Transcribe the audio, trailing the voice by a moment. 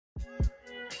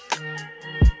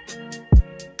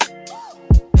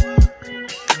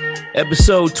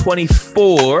Episode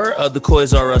 24 of the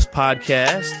Toys R Us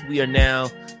podcast. We are now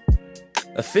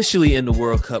officially in the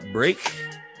World Cup break.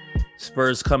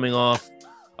 Spurs coming off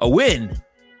a win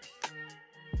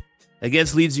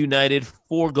against Leeds United,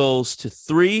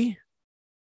 4-3.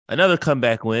 Another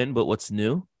comeback win, but what's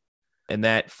new? And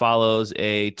that follows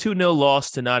a 2-0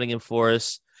 loss to Nottingham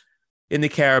Forest in the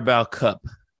Carabao Cup.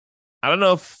 I don't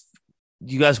know if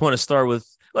you guys want to start with.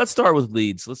 Let's start with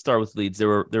Leeds. There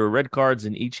were red cards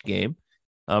in each game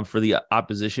for the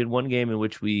opposition. One game in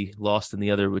which we lost and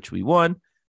the other which we won.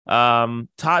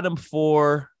 Tottenham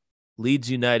 4,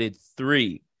 Leeds United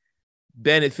 3.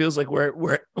 Ben, it feels like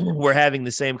we're having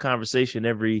the same conversation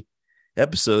every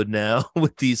episode now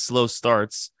with these slow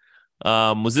starts.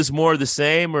 Was this more of the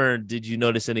same, or did you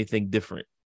notice anything different?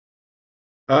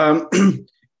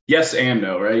 Yes and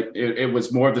no, right? It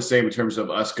was more of the same in terms of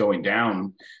us going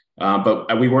down.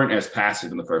 But we weren't as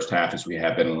passive in the first half as we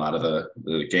have been in a lot of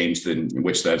the games in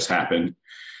which that's happened.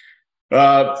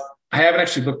 I haven't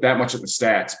actually looked that much at the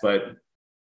stats, but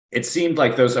it seemed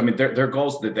like those, their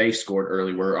goals that they scored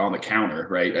early were on the counter,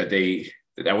 right?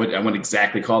 I wouldn't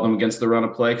exactly call them against the run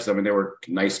of play because, they were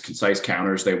nice, concise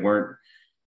counters. They weren't,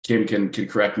 Kim can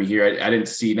correct me here. I didn't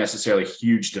see necessarily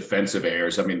huge defensive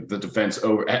errors. The defense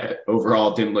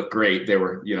overall didn't look great. They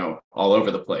were, all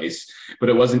over the place, but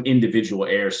it wasn't individual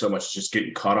errors so much just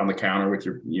getting caught on the counter with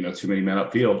your, too many men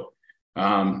upfield.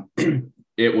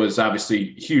 It was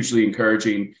obviously hugely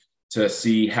encouraging to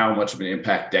see how much of an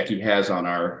impact Deki has on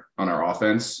our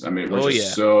offense. We're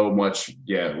just so much.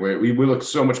 Yeah, we look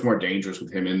so much more dangerous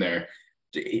with him in there.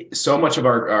 So much of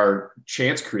our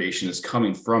chance creation is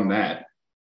coming from that.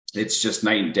 It's just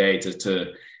night and day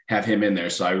to have him in there.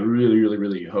 So I really, really,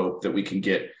 really hope that we can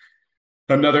get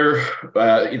another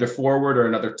either forward or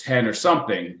another 10 or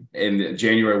something in the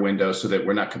January window so that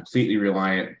we're not completely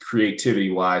reliant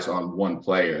creativity wise on one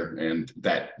player. And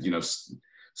that,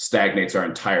 stagnates our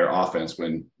entire offense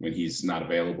when he's not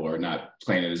available or not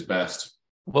playing at his best.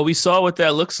 Well, we saw what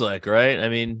that looks like,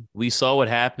 right? We saw what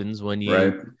happens when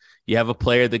you have a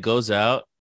player that goes out.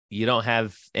 You don't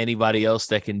have anybody else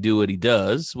that can do what he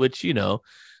does, which, to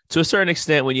a certain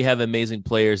extent, when you have amazing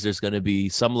players, there's going to be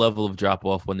some level of drop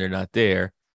off when they're not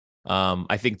there.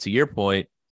 I think to your point,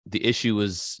 the issue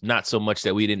was not so much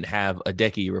that we didn't have a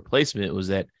Deki replacement. It was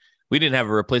that we didn't have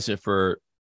a replacement for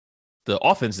the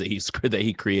offense that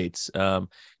he creates.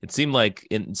 It seemed like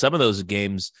in some of those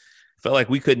games, felt like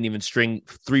we couldn't even string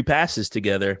 3 passes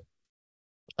together.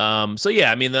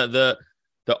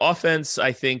 The offense,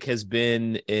 I think, has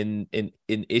been an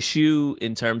issue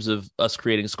in terms of us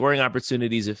creating scoring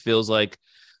opportunities. It feels like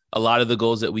a lot of the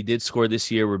goals that we did score this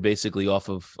year were basically off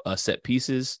of set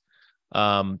pieces.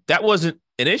 That wasn't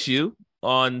an issue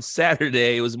on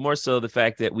Saturday. It was more so the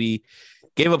fact that we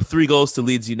gave up 3 goals to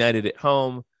Leeds United at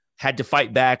home, had to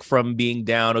fight back from being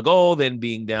down a goal, then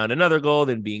being down another goal,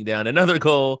 then being down another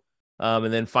goal,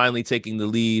 and then finally taking the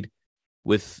lead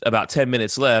with about 10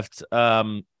 minutes left.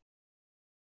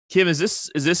 Kim, is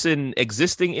this an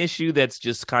existing issue that's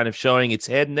just kind of showing its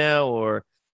head now, or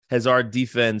has our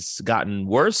defense gotten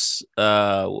worse?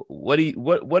 What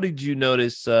did you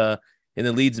notice in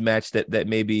the Leeds match that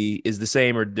maybe is the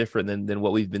same or different than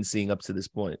what we've been seeing up to this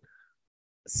point?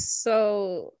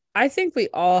 So I think we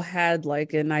all had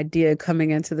an idea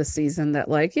coming into the season that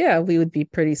we would be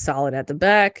pretty solid at the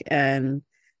back and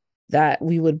that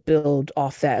we would build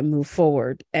off that and move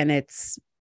forward. And it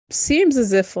seems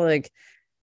as if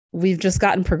we've just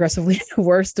gotten progressively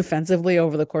worse defensively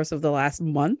over the course of the last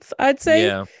month, I'd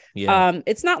say. Yeah.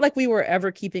 It's not like we were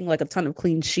ever keeping a ton of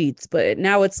clean sheets, but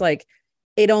now it's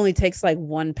it only takes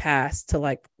one pass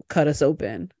to cut us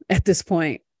open at this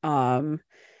point. And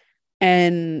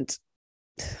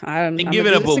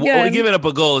giving up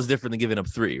a goal is different than giving up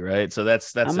 3, right? So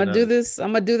that's I'm gonna do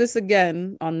this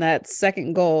again on that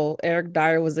second goal. Eric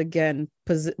Dyer was again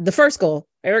the first goal.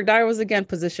 Eric Dyer was again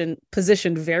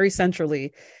positioned very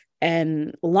centrally,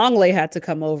 and Longley had to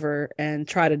come over and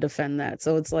try to defend that.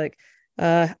 So it's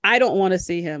I don't want to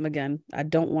see him again. I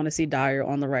don't want to see Dyer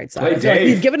on the right side.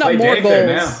 We've given up more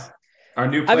goals. Our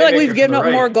new I feel like we've given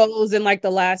up more goals in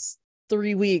the last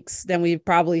 3 weeks than we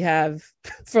probably have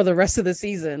for the rest of the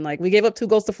season. We gave up 2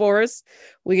 goals to Forest.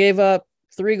 We gave up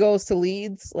 3 goals to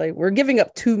Leeds. We're giving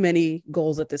up too many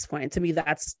goals at this point. To me,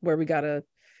 that's where we gotta.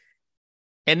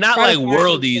 And not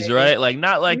worldies, right?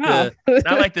 Not like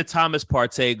the Thomas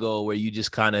Partey goal where you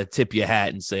just kind of tip your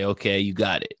hat and say, okay, you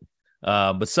got it.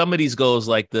 But some of these goals,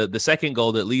 like the second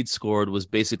goal that Leeds scored, was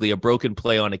basically a broken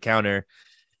play on a counter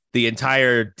the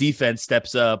entire defense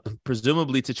steps up,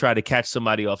 presumably to try to catch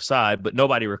somebody offside, but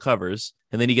nobody recovers.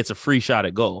 And then he gets a free shot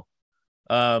at goal.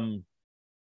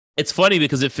 It's funny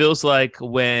because it feels like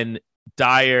when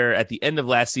Dyer at the end of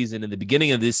last season and the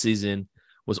beginning of this season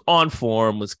was on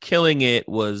form, was killing it,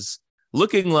 was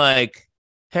looking like,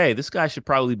 hey, this guy should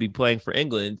probably be playing for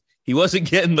England. He wasn't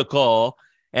getting the call.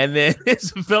 And then it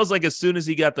feels like as soon as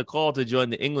he got the call to join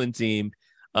the England team,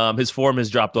 his form has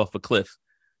dropped off a cliff.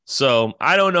 So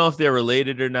I don't know if they're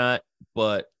related or not,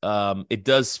 but it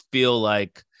does feel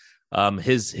like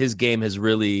his game has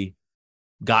really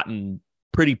gotten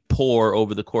pretty poor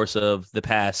over the course of the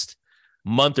past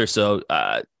month or so.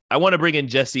 I want to bring in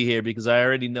Jesse here because I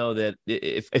already know that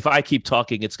if I keep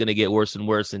talking, it's going to get worse and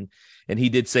worse. And he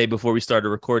did say before we started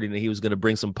recording that he was going to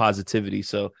bring some positivity.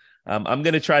 So I'm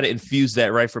going to try to infuse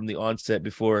that right from the onset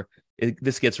before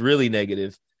this gets really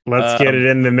negative. Let's get it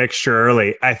in the mixture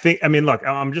early. I mean, look,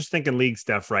 I'm just thinking league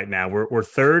stuff right now. We're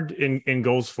third in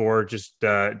goals for, just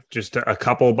a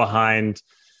couple behind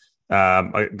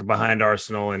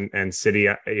Arsenal and City.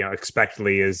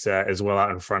 Expectedly is well out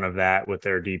in front of that with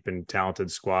their deep and talented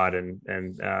squad and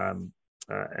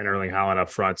Erling Haaland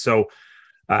up front. So,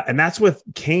 and that's with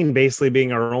Kane basically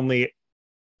being our only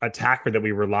attacker that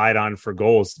we relied on for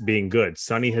goals being good.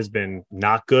 Sonny has been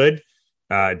not good.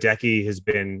 Deki has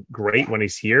been great when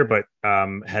he's here, but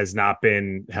has not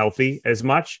been healthy as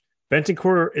much.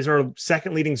 Bentancur is our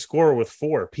second leading scorer with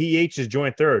 4. PH is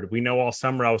joint third. We know all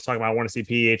summer I was talking about I want to see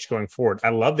PH going forward. I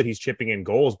love that he's chipping in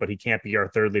goals, but he can't be our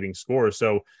third leading scorer.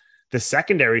 So the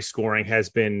secondary scoring has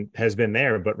been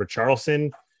there, but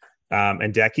Richarlison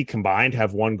and Deki combined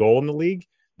have 1 goal in the league.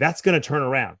 That's going to turn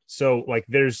around. So like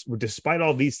despite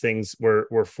all these things,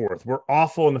 we're fourth. We're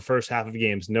awful in the first half of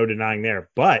games, no denying there,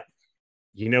 but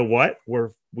you know what?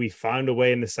 We find a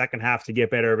way in the second half to get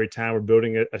better every time. We're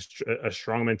building a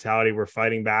strong mentality. We're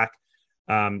fighting back.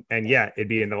 And yeah, it'd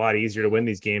be a lot easier to win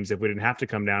these games if we didn't have to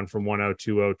come down from 1-0,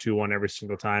 2-0, 2-1 every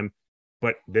single time.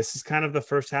 But this is kind of the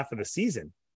first half of the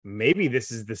season. Maybe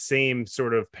this is the same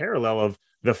sort of parallel of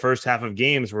the first half of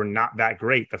games were not that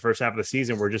great. The first half of the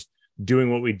season, we're just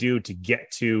doing what we do to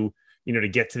get to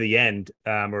the end,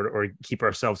 or keep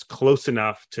ourselves close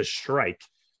enough to strike.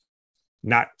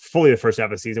 Not fully the first half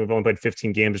of the season. We've only played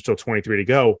 15 games. There's still 23 to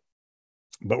go.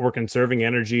 But we're conserving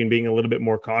energy and being a little bit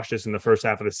more cautious in the first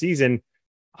half of the season.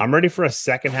 I'm ready for a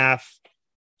second half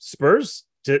Spurs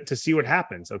to see what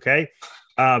happens, okay?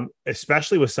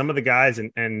 Especially with some of the guys,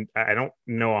 and I don't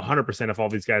know 100% if all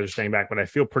these guys are staying back, but I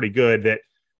feel pretty good that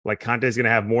like Conte is going to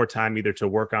have more time either to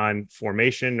work on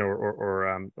formation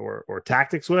or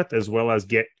tactics with, as well as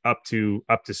get up to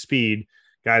speed.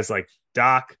 Guys like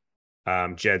Doc,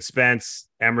 Jed Spence,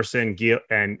 Emerson, Gil,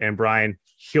 and Brian,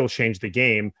 he'll change the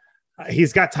game.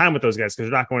 He's got time with those guys because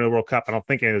they're not going to the World Cup. I don't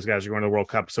think any of those guys are going to the World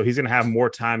Cup. So he's going to have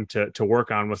more time to work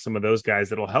on with some of those guys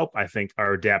that'll help, I think,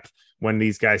 our depth when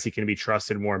these guys, he can be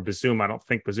trusted more. And Bazoum, I don't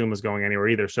think Bazoum is going anywhere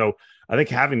either. So I think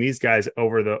having these guys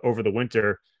over the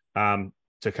winter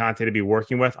to Conte to be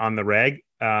working with on the reg,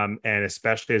 and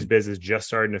especially as Biz is just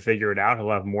starting to figure it out,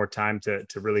 he'll have more time to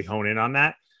really hone in on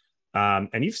that.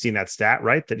 And you've seen that stat,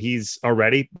 right? That he's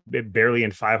already barely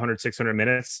in 500, 600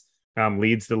 minutes,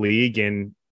 leads the league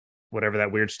in whatever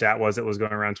that weird stat was that was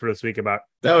going around Twitter this week about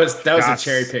that was a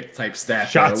cherry pick type stat.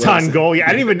 Shots on goal. Yeah,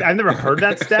 I've never heard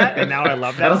that stat, and now I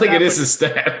love that. I don't think stat, it is a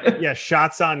stat. Yeah,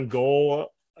 shots on goal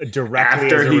directly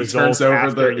after as a he result turns over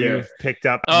after you've picked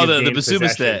up. The Basuma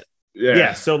stat.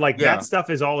 Yeah. So that stuff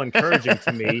is all encouraging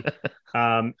to me.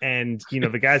 And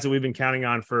the guys that we've been counting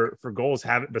on for goals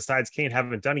besides Kane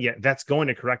haven't done it yet. That's going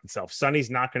to correct itself. Sonny's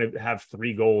not going to have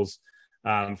 3 goals.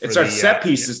 It's our set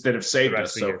pieces that have saved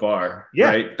us so far. Yeah.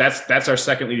 Right. That's our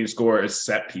second leading scorer is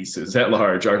set pieces at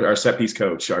large. Our set piece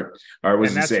coach, our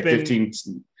was he say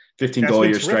 15 goal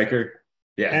year striker.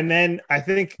 Yeah. And then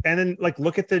like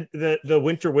look at the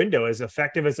winter window, as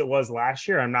effective as it was last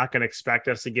year. I'm not going to expect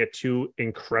us to get 2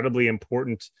 incredibly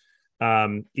important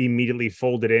immediately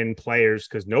folded in players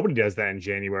because nobody does that in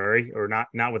January, or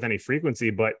not with any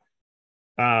frequency. But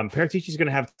Paratici's going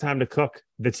to have time to cook.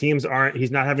 The teams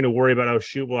he's not having to worry about, oh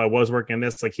shoot, well I was working on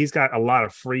this. Like he's got a lot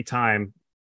of free time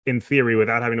in theory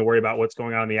without having to worry about what's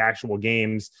going on in the actual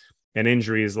games and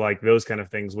injuries, like those kind of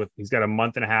things. He's got a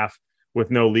month and a half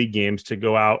with no league games to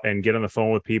go out and get on the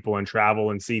phone with people and travel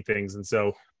and see things. And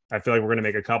so I feel like we're going to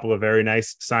make a couple of very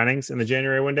nice signings in the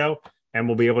January window, and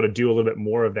we'll be able to do a little bit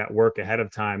more of that work ahead of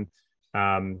time,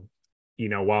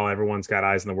 while everyone's got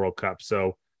eyes on the World Cup.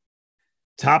 So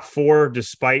top 4,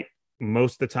 despite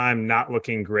most of the time not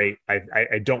looking great,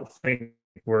 I don't think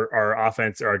our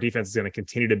offense or our defense is going to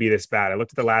continue to be this bad. I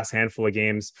looked at the last handful of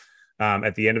games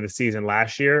at the end of the season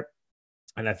last year,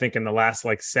 And I think in the last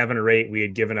like 7 or 8, we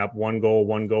had given up 1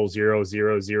 goal, 0,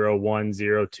 0, 0, 1,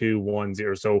 0, 2, 1,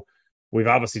 0. So we've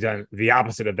obviously done the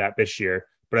opposite of that this year,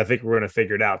 but I think we're going to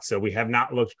figure it out. So we have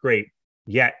not looked great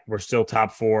yet. We're still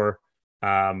top 4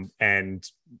 and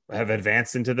have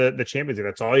advanced into the Champions League.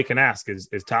 That's all you can ask is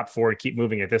top 4 and keep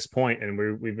moving at this point. And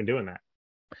we've been doing that.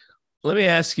 Let me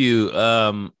ask you,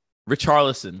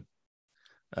 Richarlison.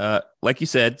 Like you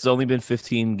said, it's only been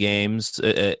 15 games,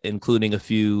 including a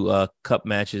few cup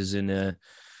matches in the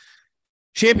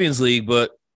Champions League.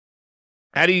 But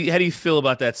how do you feel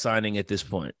about that signing at this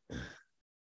point?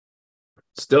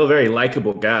 Still a very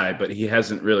likable guy, but he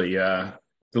hasn't really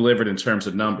delivered in terms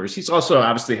of numbers. He's also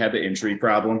obviously had the injury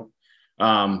problem.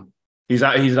 He's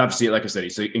obviously, like I said,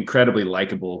 he's an incredibly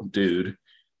likable dude.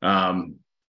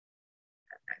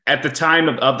 At the time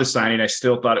of the signing, I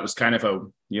still thought it was kind of a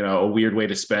weird way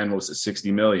to spend, what was it,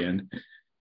 60 million.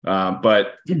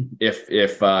 But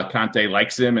if Conte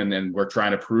likes him and we're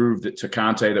trying to prove that to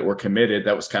Conte that we're committed,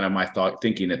 that was kind of my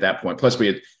thinking at that point. Plus we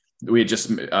had just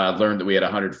learned that we had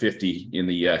 150 in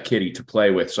the kitty to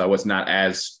play with. So I was not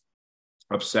as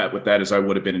upset with that as I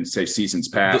would have been in, say, seasons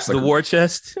past. The war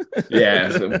chest.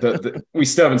 Yeah. We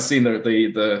still haven't seen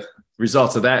the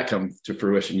results of that come to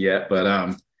fruition yet,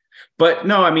 but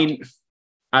no, I mean,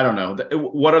 I don't know.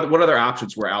 What other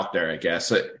options were out there, I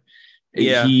guess.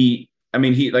 Yeah.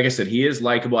 Like I said, he is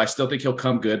likable. I still think he'll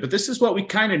come good, but this is what we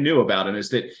kind of knew about him, is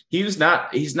that he's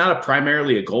not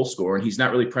primarily a goal scorer, and he's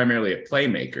not really primarily a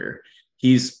playmaker.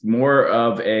 He's more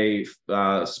of a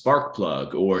spark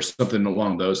plug or something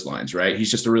along those lines, right?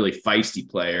 He's just a really feisty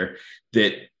player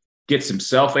that gets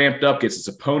himself amped up, gets his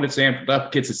opponents amped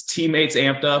up, gets his teammates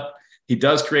amped up. He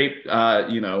does create,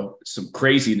 some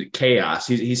crazy chaos.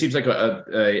 He seems like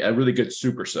a really good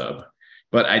super sub,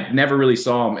 but I never really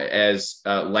saw him as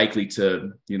likely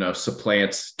to,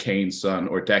 supplant Kane, Son,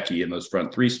 or Deki in those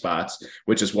front 3 spots,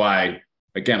 which is why,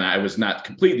 again, I was not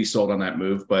completely sold on that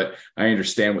move, but I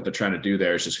understand what they're trying to do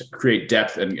there is just create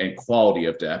depth and quality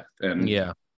of depth and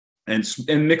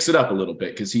mix it up a little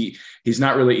bit, because he's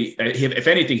not really, if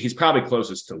anything, he's probably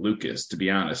closest to Lucas, to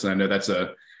be honest. And I know that's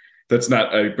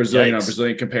not a Brazilian on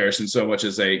Brazilian comparison so much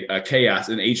as an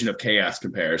agent of chaos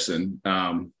comparison.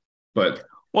 But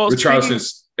Richarlison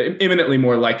is imminently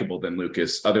more likable than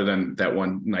Lucas, other than that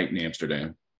one night in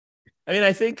Amsterdam. I mean,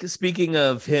 I think speaking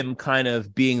of him kind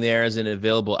of being there as an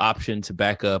available option to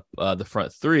back up the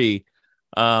front 3,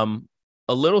 a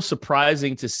little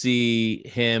surprising to see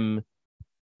him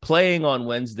playing on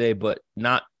Wednesday, but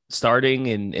not starting.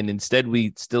 And instead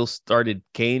we still started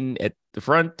Kane at the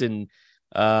front, and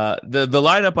the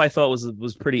lineup I thought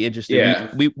was pretty interesting.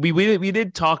 Yeah. We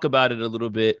did talk about it a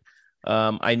little bit.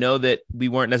 I know that we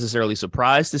weren't necessarily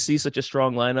surprised to see such a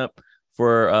strong lineup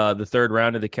for the third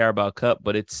round of the Carabao Cup,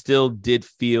 but it still did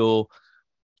feel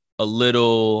a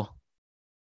little,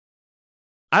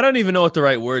 I don't even know what the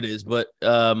right word is, but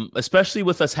especially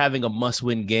with us having a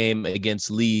must-win game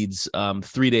against Leeds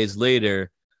 3 days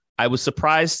later, I was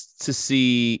surprised to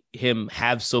see him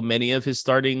have so many of his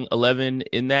starting 11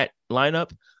 in that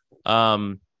lineup.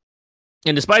 And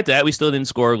despite that, we still didn't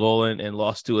score a goal and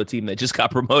lost to a team that just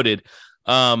got promoted.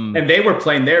 And they were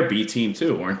playing their B team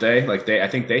too, weren't they? I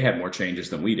think they had more changes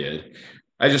than we did.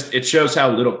 It shows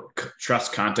how little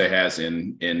trust Conte has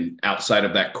in outside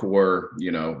of that core,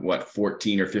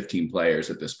 14 or 15 players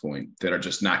at this point that are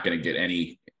just not going to get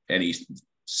any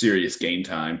serious game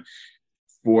time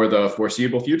for the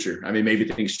foreseeable future. I mean, maybe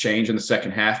things change in the second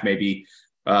half. Maybe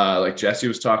like Jesse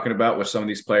was talking about, where some of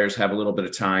these players have a little bit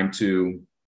of time to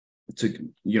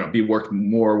be worked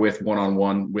more with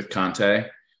one-on-one with Conte.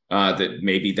 That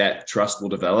maybe that trust will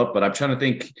develop, but I'm trying to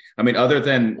think. I mean, other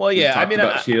than I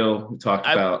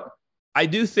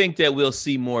do think that we'll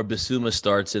see more Basuma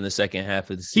starts in the second half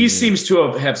of the season. He seems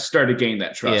to have started gaining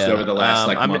that trust over the last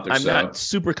month or so. I'm not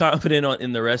super confident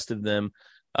in the rest of them.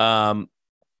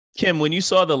 Kim, when you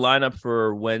saw the lineup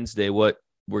for Wednesday, what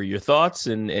were your thoughts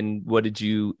and what did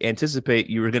you anticipate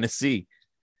you were going to see?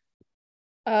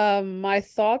 My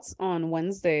thoughts on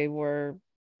Wednesday were,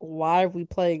 why are we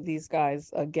playing these guys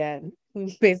again?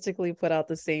 We basically put out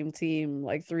the same team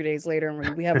like 3 days later,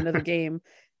 and we have another game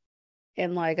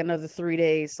in like another 3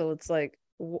 days. So it's like,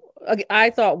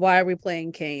 I thought, why are we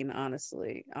playing Kane,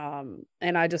 honestly?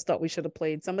 And I just thought we should have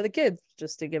played some of the kids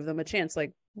just to give them a chance.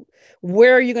 Like,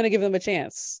 where are you going to give them a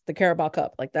chance? The Carabao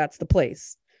Cup, like that's the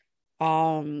place.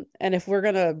 And if we're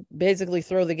going to basically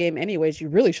throw the game anyways, you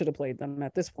really should have played them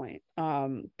at this point.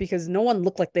 Because no one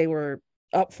looked like they were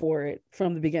up for it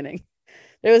from the beginning.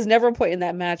 There was never a point in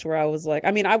that match where I was like,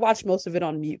 I mean, I watched most of it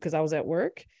on mute because I was at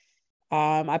work.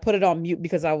 I put it on mute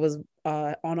because I was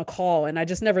on a call, and I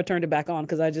just never turned it back on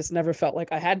because I just never felt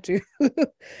like I had to.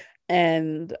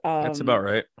 And That's about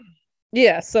right.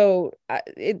 Yeah, so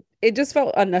it just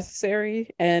felt unnecessary,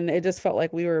 and it just felt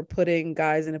like we were putting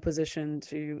guys in a position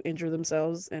to injure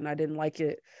themselves, and I didn't like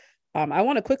it. I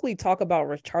want to quickly talk about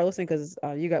Richarlison because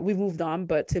we've moved on,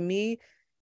 but to me,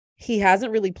 he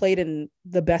hasn't really played in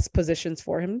the best positions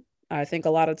for him. I think a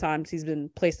lot of times he's been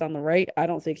placed on the right. I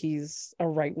don't think he's a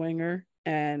right winger,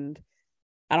 and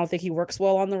I don't think he works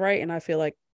well on the right. And I feel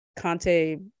like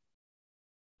Conte,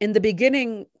 in the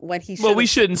beginning, when he we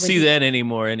shouldn't see that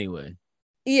anymore anyway.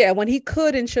 Yeah, when he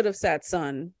could and should have sat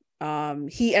Son,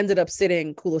 he ended up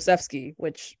sitting Kulusevski,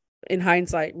 which in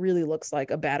hindsight really looks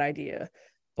like a bad idea.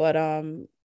 But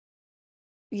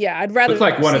yeah, I'd rather looked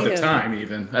like one at the time.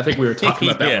 Even I think we were talking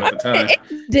about that one at the time.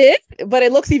 It did, but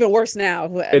it looks even worse now.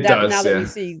 It does now that we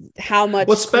see how much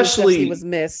especially was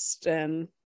missed and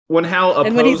how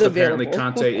opposed apparently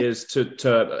Conte is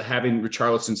to having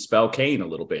Richarlison spell Kane a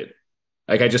little bit.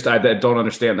 Like I don't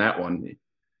understand that one.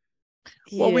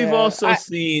 Well, we've also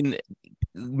seen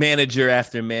manager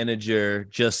after manager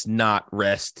just not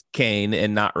rest Kane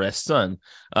and not rest Son.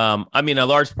 I mean, a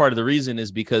large part of the reason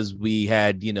is because we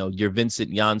had, your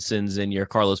Vincent Janssens and your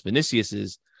Carlos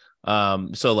Viniciuses.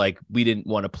 So like we didn't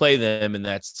want to play them, and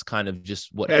that's kind of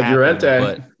just what happened.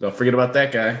 But don't forget about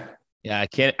that guy. Yeah, I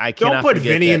can't. Don't put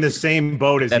Vinny in the same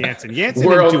boat as Janssen. Janssen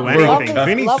didn't do anything.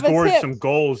 Vinny scored some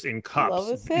goals in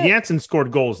cups. Janssen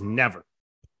scored goals never.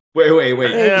 Wait. All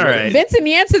right. Vincent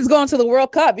Janssen's going to the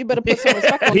World Cup. You better put some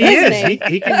respect on his name.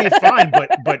 He can be fine,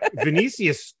 but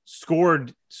Vinicius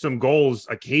scored some goals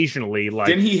occasionally. Like,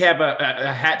 didn't he have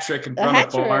a hat trick in front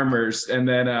of farmers and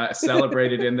then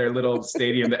celebrated in their little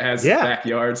stadium that has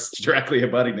backyards directly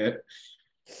abutting it?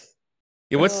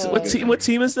 Yeah, what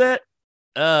team is that?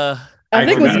 I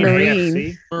think it was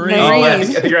Marine. Oh, I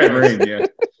think you're right, Marine. Yeah.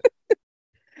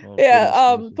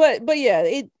 Yeah. But yeah,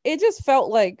 it just felt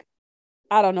like,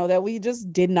 I don't know, that we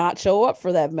just did not show up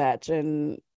for that match,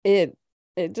 and it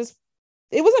was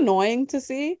annoying to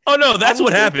see. Oh no, that's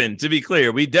what happened. To be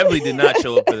clear, we definitely did not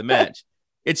show up for the match.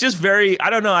 It's just I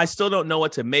don't know. I still don't know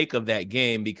what to make of that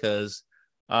game because,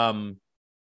 like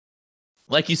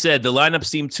you said, the lineup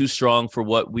seemed too strong for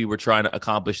what we were trying to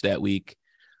accomplish that week.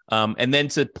 And then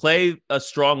to play a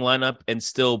strong lineup and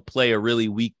still play a really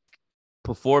weak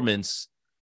performance,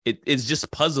 it's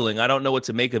just puzzling. I don't know what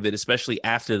to make of it, especially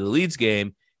after the Leeds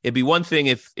game. It'd be one thing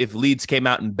if Leeds came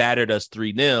out and battered us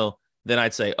 3-0, then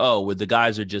I'd say, the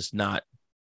guys are just not,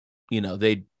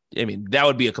 that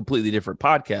would be a completely different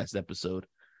podcast episode.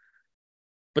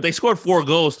 But they scored 4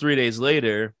 goals 3 days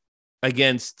later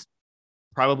against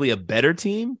probably a better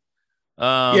team.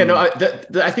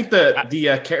 I think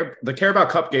the Carabao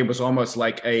Cup game was almost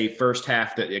like a first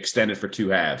half that extended for 2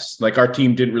 halves. Like our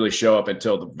team didn't really show up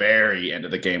until the very end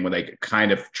of the game when they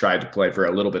kind of tried to play for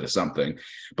a little bit of something.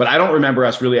 But I don't remember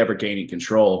us really ever gaining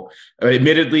control.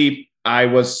 Admittedly, I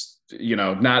was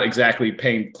not exactly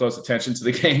paying close attention to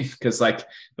the game because like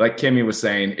Kimmy was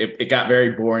saying, it got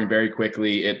very boring very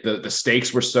quickly. The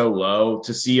stakes were so low.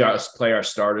 To see us play our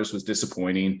starters was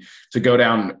disappointing. To go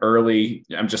down early,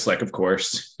 I'm just like, of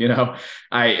course, and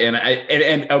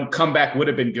a comeback would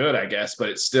have been good, I guess, but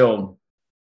it's still,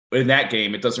 in that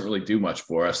game, it doesn't really do much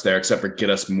for us there except for get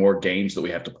us more games that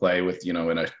we have to play with, in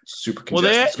a super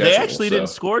congested schedule. They actually didn't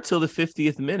score till the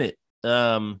 50th minute.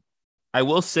 I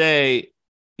will say,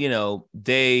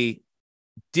 they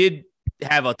did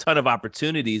have a ton of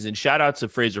opportunities, and shout out to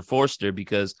Fraser Forster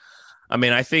because,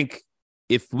 I think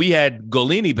if we had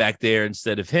Golini back there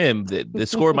instead of him, the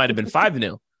score might have been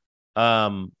 5-0.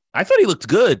 I thought he looked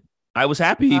good. I was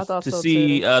happy to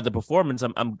see the performance.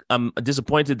 I'm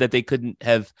disappointed that they couldn't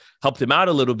have helped him out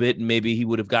a little bit, and maybe he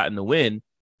would have gotten the win.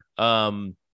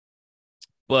 But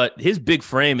his big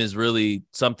frame is really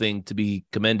something to be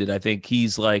commended. I think he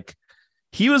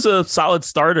was a solid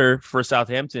starter for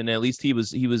Southampton. At least he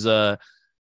was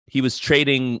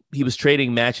trading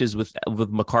matches with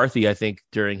McCarthy, I think,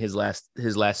 during his last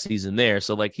season there.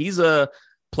 So he's a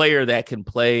player that can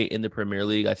play in the Premier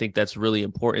League. I think that's really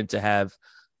important to have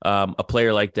a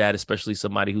player like that, especially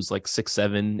somebody who's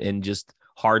 6'7" and just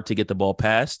hard to get the ball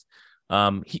past.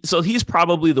 So he's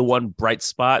probably the one bright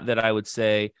spot that I would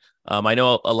say. I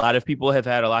know a lot of people have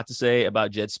had a lot to say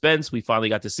about Jed Spence. We finally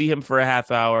got to see him for a half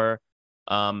hour.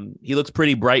 He looks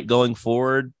pretty bright going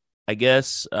forward, I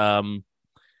guess. I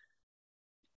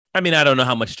don't know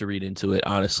how much to read into it,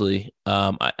 honestly.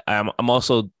 I'm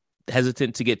also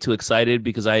hesitant to get too excited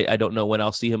because I don't know when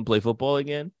I'll see him play football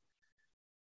again.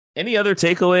 Any other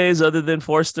takeaways other than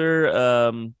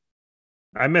Forster?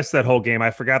 I missed that whole game. I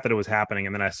forgot that it was happening,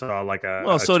 and then I saw like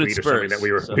a so tweet or something that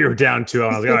we were down to.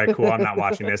 And I was like, all right, cool. I'm not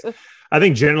watching this. I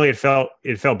think generally it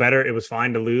felt better. It was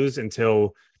fine to lose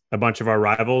until a bunch of our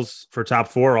rivals for top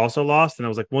 4 also lost, and I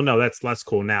was like, well, no, that's less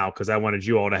cool now because I wanted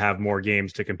you all to have more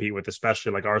games to compete with,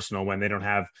 especially like Arsenal when they don't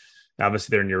have.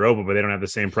 Obviously, they're in Europa, but they don't have the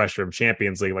same pressure of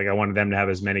Champions League. Like I wanted them to have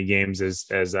as many games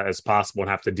as possible and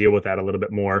have to deal with that a little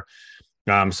bit more.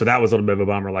 So that was a little bit of a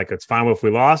bummer. Like it's fine if we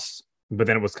lost. But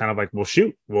then it was kind of like, well,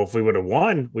 shoot. Well, if we would have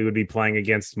won, we would be playing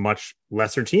against much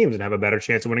lesser teams and have a better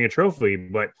chance of winning a trophy.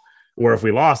 Or if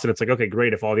we lost, and it's like, okay,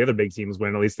 great. If all the other big teams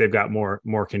win, at least they've got more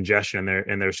congestion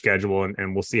in their schedule,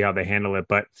 and we'll see how they handle it.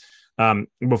 But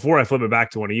before I flip it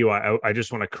back to one of you, I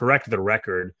just want to correct the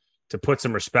record to put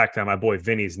some respect on my boy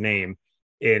Vinny's name.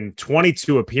 In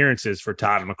 22 appearances for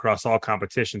Tottenham across all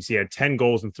competitions, he had 10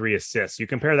 goals and 3 assists. You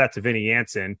compare that to Vinny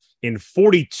Janssen in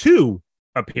 42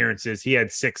 appearances, he had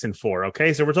 6 and 4.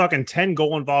 Okay, so we're talking 10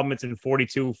 goal involvements in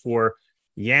 42 for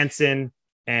Janssen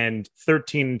and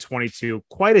 13 and 22.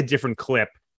 Quite a different clip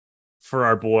for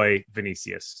our boy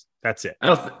Vinicius. That's it. I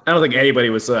don't think anybody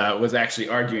was actually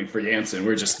arguing for Janssen.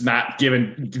 We're just not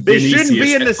giving they Vinicius shouldn't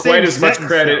be in the quite same as much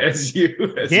credit though. as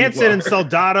you. Janssen and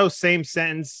Soldado, same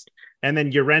sentence. And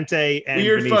then Llorente and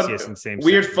Vinicius in same.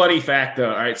 Weird funny fact though.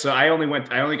 All right, so I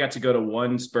only got to go to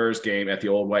one Spurs game at the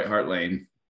old White Hart Lane.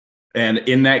 And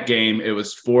in that game, it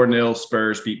was 4-0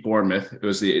 Spurs beat Bournemouth. It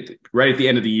was right at the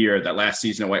end of the year, that last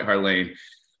season at White Hart Lane.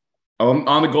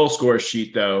 On the goal scorer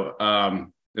sheet, though,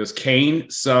 it was Kane,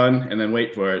 Son, and then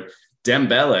wait for it,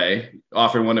 Dembele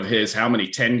offered one of his,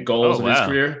 10 goals of his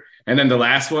career. And then the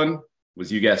last one was,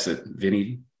 you guessed it,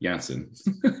 Vinny Janssen.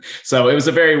 So it was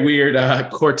a very weird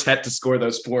quartet to score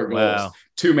those 4 goals. Wow.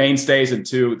 2 mainstays and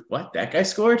 2, that guy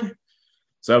scored?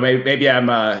 So maybe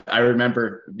I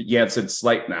remember Janssen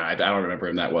slight. Nah, I don't remember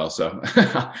him that well. So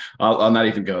I'll not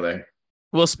even go there.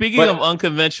 Well, speaking of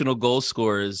unconventional goal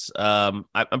scorers, I'm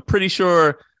pretty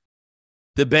sure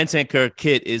the Bentancur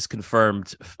kit is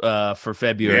confirmed for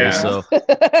February. Yeah. So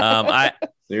I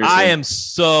am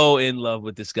so in love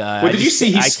with this guy. Well, did you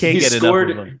see I can't get enough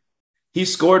of him. He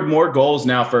scored more goals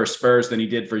now for Spurs than he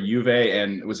did for Juve,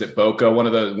 and was it Boca, one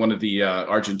of the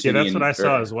Argentinian? Yeah, that's what I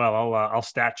saw as well. I'll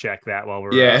stat check that while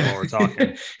we're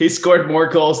talking. He scored more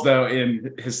goals though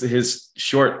in his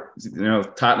short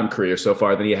Tottenham career so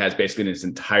far than he has basically in his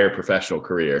entire professional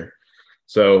career.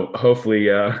 So hopefully,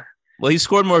 he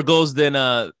scored more goals than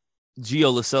Gio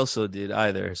Lo Celso did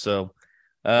either. So.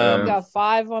 We got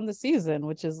 5 on the season,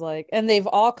 which is and they've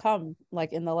all come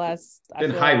in the last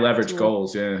high leverage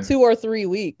goals, 2 or 3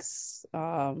 weeks.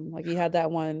 He had that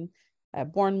one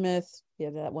at Bournemouth, he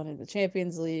had that one in the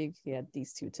Champions League, he had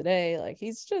these 2 today.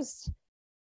 He's just,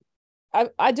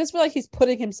 I just feel like he's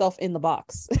putting himself in the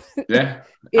box, in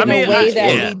a way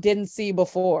that we didn't see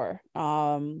before.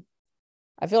 I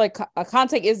feel like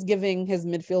Conte is giving his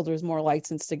midfielders more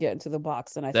license to get into the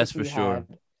box, and that's for sure.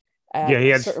 He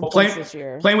had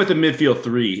playing with the midfield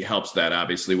 3 helps that,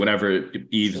 obviously. Whenever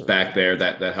Eve's back there,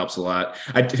 that helps a lot.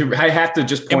 I have to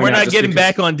just point out, and we're not getting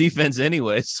back on defense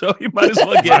anyway, so you might as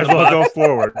well go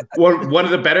forward. One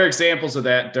of the better examples of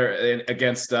that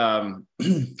against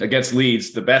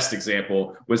Leeds, the best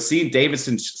example was seeing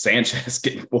Davinson Sanchez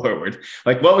getting forward.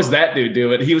 What was that dude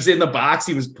doing? He was in the box.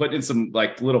 He was putting in some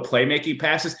little playmaking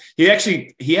passes. He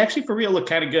actually for real looked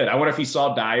kind of good. I wonder if he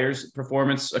saw Dyer's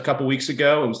performance a couple weeks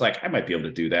ago and was like, I might be able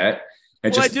to do that.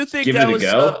 And I do think that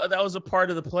was a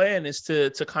part of the plan, is to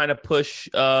kind of push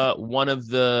one of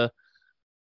the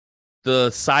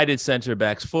sided center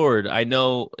backs forward. I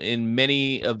know in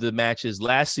many of the matches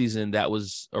last season, that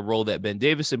was a role that Ben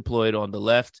Davies employed on the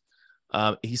left.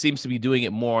 He seems to be doing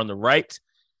it more on the right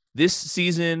this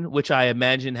season, which I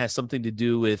imagine has something to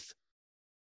do with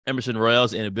Emerson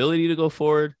Royale's inability to go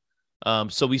forward.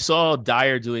 So we saw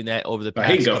Dyer doing that over the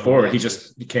past. He can go forward.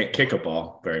 He can't kick a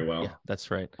ball very well. Yeah, that's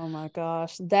right. Oh my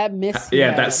gosh, that miss.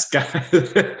 That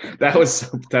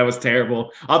was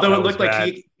terrible. Although it looked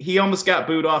like he almost got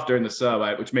booed off during the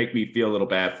sub, which made me feel a little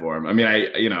bad for him. I mean, I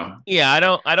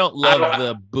don't love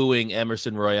the booing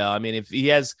Emerson Royale. I mean, if he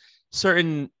has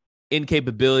certain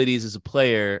incapabilities as a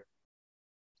player,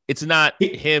 it's not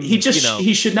him. He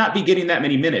should not be getting that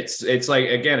many minutes. It's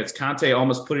it's Conte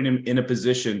almost putting him in a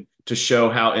position to show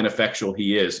how ineffectual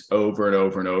he is over and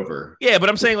over and over. Yeah, but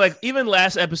I'm saying even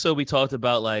last episode we talked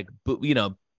about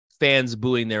fans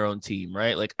booing their own team,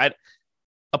 right?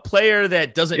 A player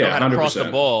that doesn't know how to 100%. Cross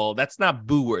the ball, that's not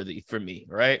boo worthy for me,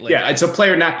 right? It's a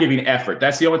player not giving effort.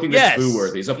 That's the only thing that's boo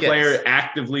worthy. It's a player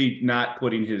actively not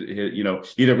putting his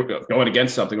either going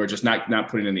against something or just not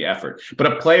putting in the effort.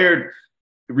 But a player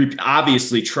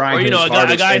obviously trying or, you know, his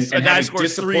hardest a guy having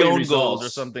scores 3 disappointing own goals results or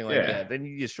something like that. Then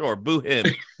you sure boo him.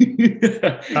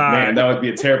 Man, that would be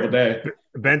a terrible day.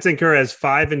 Bentancur has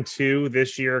 5-2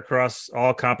 this year across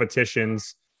all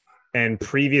competitions. And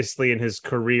previously in his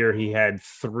career, he had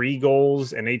 3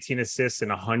 goals and 18 assists in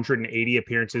 180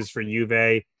 appearances for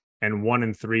Juve and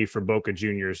 1-3 for Boca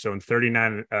Juniors. So in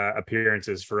 39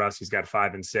 appearances for us, he's got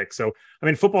 5-6. So, I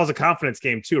mean, football is a confidence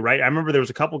game too, right? I remember there was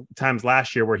a couple times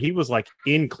last year where he was like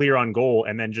in clear on goal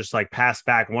and then just like passed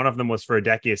back. One of them was for a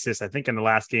Deki assist, I think in the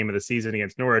last game of the season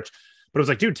against Norwich. But it was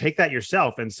like, dude, take that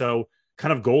yourself. And so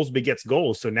kind of goals begets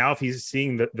goals. So now if he's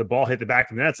seeing the ball hit the back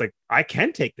of the net, it's like, I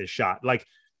can take this shot. Like,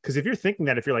 because if you're thinking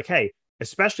that, if you're like, hey,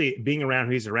 especially being around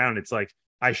who he's around, it's like,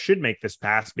 I should make this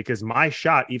pass because my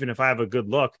shot, even if I have a good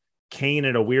look, Kane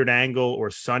at a weird angle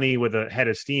or Sonny with a head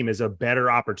of steam is a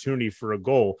better opportunity for a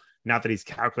goal. Not that he's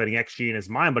calculating XG in his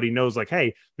mind, but he knows like,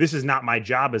 hey, this is not my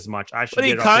job as much. I should. But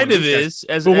he kind of is.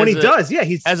 But when he does, yeah,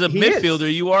 he's as a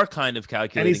midfielder, you are kind of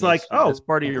calculating. And he's like, oh, that's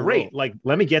part of your great. role. Like,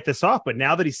 let me get this off. But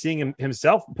now that he's seeing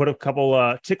himself put a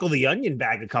couple, tickle the onion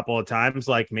bag a couple of times,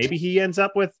 like maybe he ends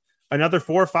up with another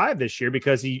 4 or 5 this year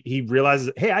because he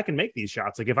realizes, hey, I can make these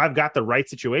shots. Like if I've got the right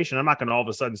situation, I'm not going to all of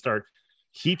a sudden start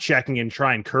heat checking and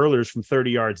trying curlers from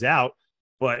 30 yards out.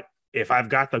 But if I've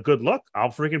got the good look, I'll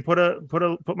freaking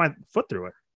put my foot through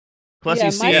it. Plus,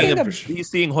 he's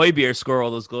seeing Højbjerg score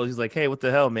all those goals. He's like, hey, what the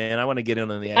hell, man? I want to get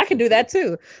in on the action. I can do that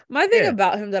too. My thing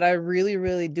about him that I really,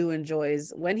 really do enjoy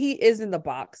is when he is in the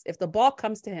box, if the ball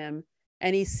comes to him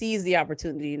and he sees the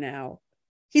opportunity now,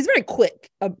 he's very quick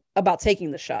about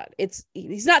taking the shot.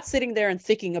 He's not sitting there and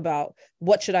thinking about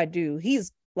what should I do.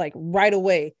 He's like right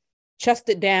away, chest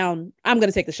it down. I'm going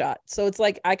to take the shot. So it's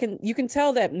like you can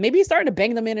tell that maybe he's starting to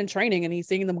bang them in training and he's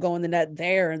seeing them go in the net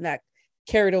there and that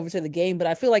carried over to the game. But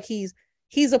I feel like he's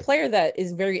a player that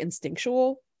is very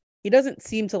instinctual. He doesn't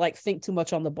seem to like think too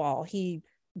much on the ball. He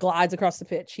glides across the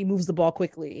pitch. He moves the ball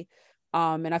quickly.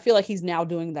 And I feel like he's now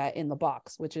doing that in the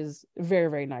box, which is very,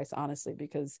 very nice, honestly,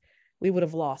 because we would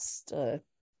have lost 2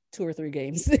 or 3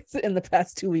 games in the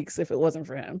past 2 weeks if it wasn't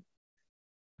for him.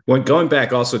 Well, going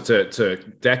back also to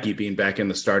Deki being back in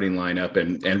the starting lineup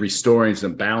and restoring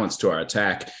some balance to our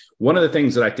attack, one of the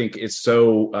things that I think is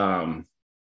so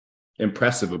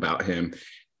impressive about him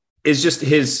is just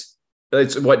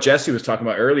it's what Jesse was talking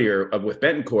about earlier with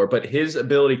Bentancur, but his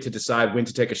ability to decide when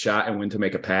to take a shot and when to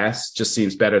make a pass just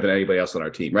seems better than anybody else on our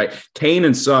team, right? Kane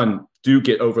and Son do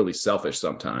get overly selfish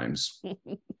sometimes.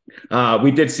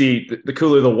 We did see the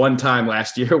Kulu the one time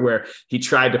last year where he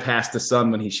tried to pass to Son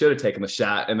when he should have taken the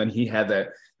shot. And then he had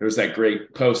there was that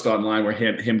great post online where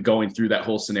him going through that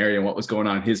whole scenario and what was going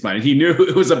on in his mind. And he knew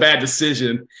it was a bad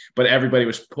decision, but everybody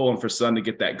was pulling for Son to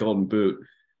get that golden boot.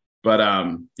 But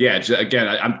again,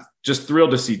 I'm just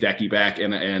thrilled to see Deki back.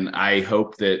 And I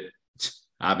hope that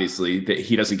obviously that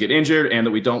he doesn't get injured and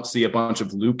that we don't see a bunch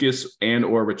of Lucas and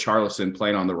or Richarlison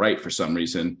playing on the right for some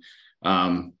reason.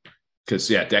 Because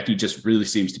Deki just really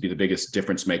seems to be the biggest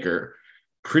difference maker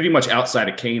pretty much outside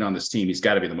of Kane on this team. He's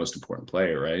got to be the most important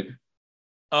player, right?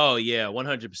 Oh yeah,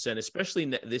 100%, especially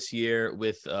this year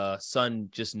with Son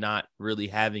just not really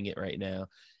having it right now.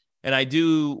 And I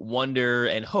do wonder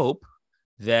and hope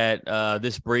that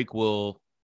this break will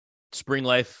spring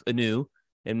life anew.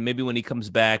 And maybe when he comes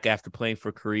back after playing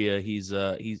for Korea, he's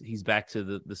back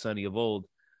to the Sonny of old.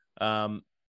 About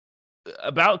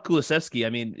Kulusevski, I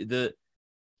mean,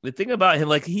 the thing about him,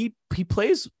 like he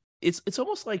plays, it's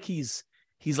almost like he's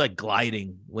like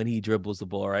gliding when he dribbles the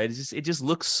ball, right? It just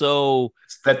looks so.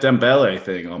 It's that Dembele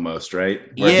thing almost, right?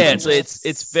 Yeah, so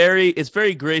it's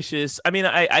very gracious. I mean,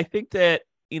 I think that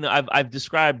I've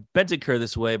described Bentancur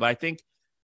this way, but I think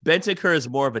Bentancur is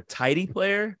more of a tidy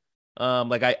player.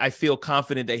 Like I feel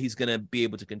confident that he's going to be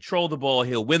able to control the ball.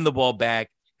 He'll win the ball back.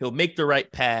 He'll make the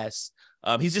right pass.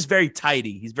 He's just very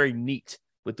tidy. He's very neat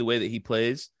with the way that he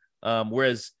plays.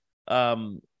 Whereas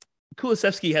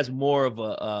Kulusevski has more of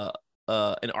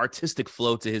an artistic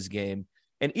flow to his game.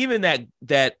 And even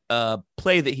that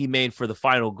play that he made for the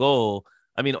final goal,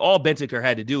 I mean, all Bentancur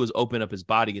had to do was open up his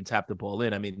body and tap the ball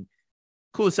in. I mean,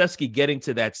 Kulusevski getting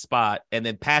to that spot and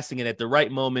then passing it at the right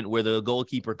moment where the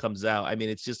goalkeeper comes out. I mean,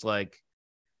 it's just like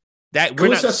that. We're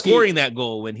not scoring that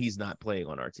goal when he's not playing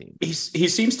on our team. He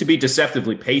seems to be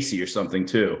deceptively pacey or something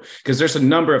too, because there's a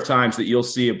number of times that you'll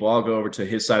see a ball go over to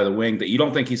his side of the wing that you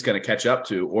don't think he's going to catch up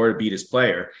to or beat his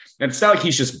player. And it's not like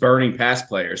he's just burning past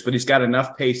players, but he's got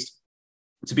enough pace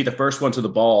to be the first one to the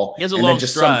ball. He has a long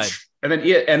stride. And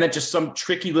then just some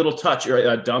tricky little touch or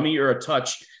a dummy or a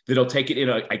touch that'll take it in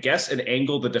I guess an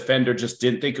angle the defender just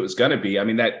didn't think it was going to be. I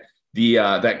mean,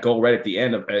 that goal right at the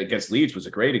end against Leeds was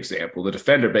a great example. The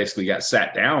defender basically got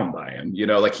sat down by him.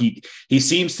 Like he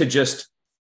seems to just,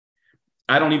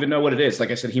 I don't even know what it is.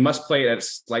 Like I said, he must play at a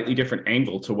slightly different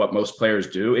angle to what most players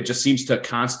do. It just seems to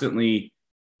constantly,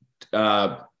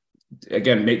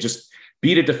 just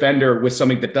beat a defender with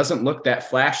something that doesn't look that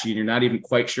flashy, and you're not even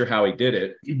quite sure how he did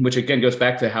it, which again goes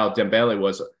back to how Dembele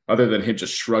was, other than him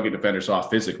just shrugging defenders off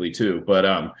physically too. But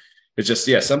it's just,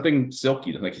 something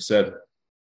silky, like you said.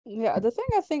 Yeah, the thing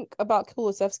I think about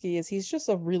Kulusevski is he's just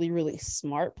a really, really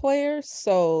smart player.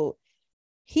 So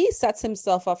he sets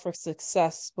himself up for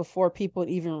success before people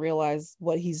even realize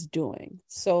what he's doing.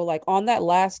 So like on that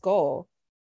last goal,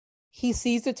 he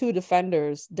sees the two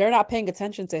defenders. They're not paying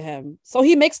attention to him. So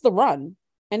he makes the run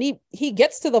and he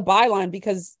gets to the byline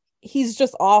because he's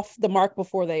just off the mark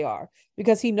before they are,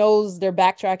 because he knows they're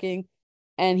backtracking,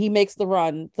 and he makes the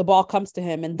run. The ball comes to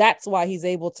him. And that's why he's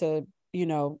able to,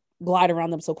 glide around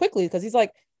them so quickly, because he's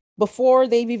like, before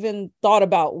they've even thought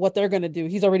about what they're going to do,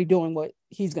 he's already doing what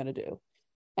he's going to do.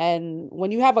 And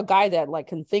when you have a guy that like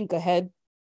can think ahead,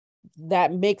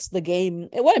 that makes the game,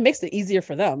 it makes it easier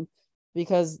for them,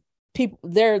 because people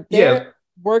they're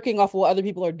working off what other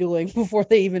people are doing before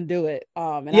they even do it.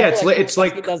 And it's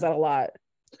like he does that a lot.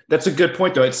 That's a good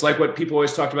point, though. It's like what people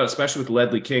always talked about, especially with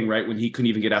Ledley King, right? When he couldn't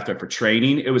even get out there for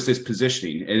training, it was his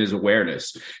positioning and his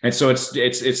awareness. And so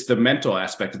it's the mental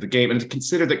aspect of the game. And to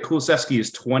consider that Kulusevski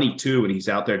is 22 and he's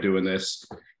out there doing this,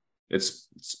 it's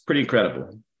pretty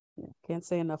incredible. Can't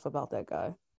say enough about that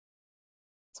guy.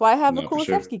 That's why I have a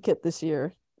Kulusevski kit this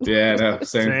year. Yeah, no,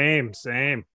 same.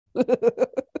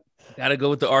 Gotta go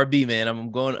with the RB, man.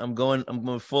 I'm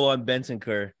going full on Benton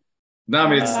Kerr. No, I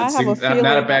mean it's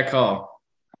not a bad call.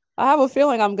 I have a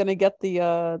feeling I'm gonna get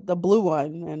the blue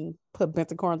one and put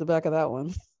Bentancur on the back of that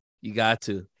one. You got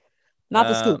to. Not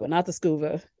the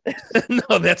scuba.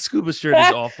 No, that scuba shirt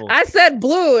is awful. I said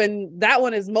blue, and that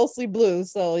one is mostly blue.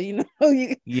 So I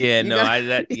don't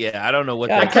know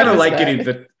what. I kind of like getting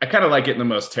the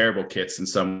most terrible kits in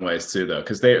some ways too, though,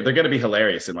 because they're going to be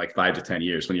hilarious in like 5 to 10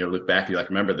 years. When you look back, you're like,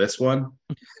 remember this one?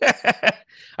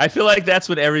 I feel like that's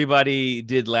what everybody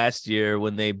did last year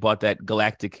when they bought that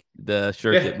the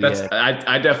shirt.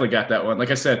 I definitely got that one.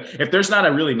 Like I said, if there's not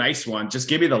a really nice one, just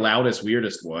give me the loudest,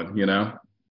 weirdest one.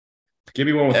 Give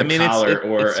me one with a collar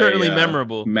or it's certainly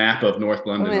memorable map of North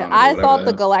London. I thought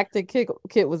the Galactic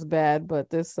kit was bad, but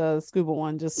this scuba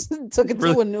one just took it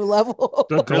to a new level.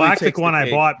 The Galactic one I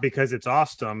bought because it's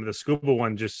awesome. The scuba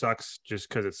one just sucks just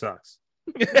because it sucks.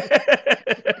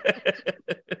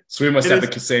 So we must have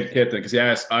the same kit then,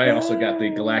 because I also got the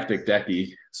Galactic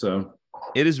Deki. So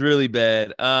it is really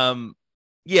bad. I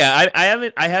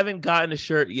haven't gotten a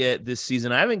shirt yet this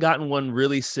season. I haven't gotten one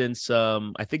really since I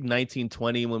think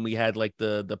 1920, when we had like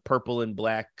the purple and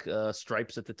black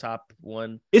stripes at the top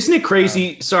one. Isn't it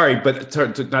crazy? Sorry, but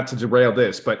not to derail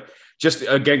this, but just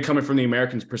again coming from the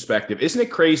Americans' perspective, isn't it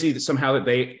crazy that somehow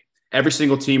that every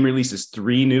single team releases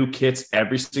 3 new kits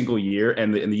every single year,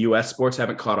 and the US sports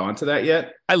haven't caught on to that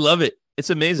yet? I love it. It's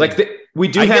amazing. We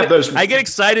do have those. I get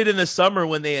excited in the summer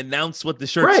when they announce what the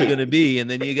shirts are going to be, and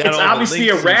then you got. It's obviously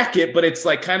a racket, but it's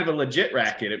like kind of a legit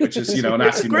racket, which is an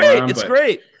oxymoron. Great. It's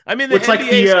great. I mean, the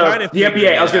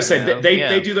NBA. I was going to say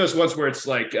they do those ones where it's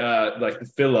like the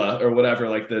Fila or whatever,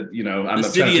 like the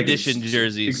City Edition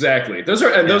jerseys. Exactly. Those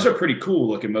are pretty cool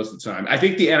looking most of the time. I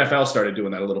think the NFL started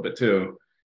doing that a little bit too.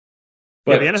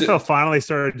 But the NFL finally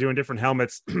started doing different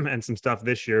helmets and some stuff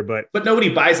this year, but nobody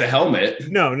buys a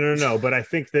helmet. No. But I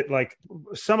think that like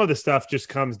some of the stuff just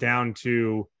comes down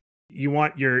to, you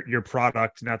want your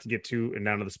product, not to get too and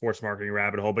down to the sports marketing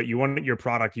rabbit hole, but you want your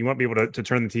product, you want to be able to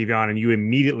turn the TV on and you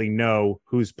immediately know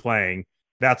who's playing.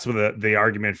 That's what the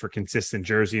argument for consistent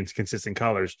jersey and consistent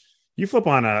colors. You flip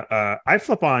on I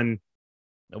flip on.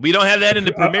 We don't have that in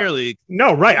the Premier League.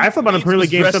 No, right. I flip on a Premier League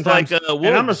game sometimes, and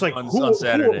I'm just like, on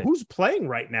Saturday. Who's playing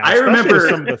right now? I remember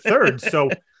some of the thirds. So,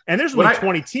 and there's only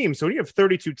 20 teams, so you have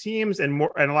 32 teams and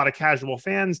a lot of casual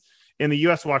fans in the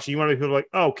U.S. watching. You want to be like,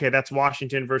 oh, okay, that's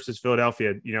Washington versus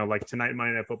Philadelphia. Like tonight,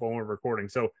 Monday Night Football when we're recording.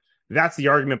 So that's the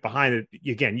argument behind it.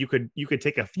 Again, you could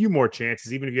take a few more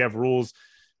chances, even if you have rules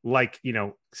like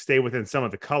stay within some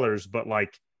of the colors. But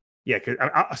like, yeah, because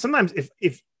sometimes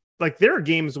if like there are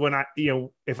games when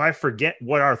if I forget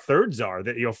what our thirds are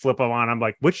that you'll flip them on, I'm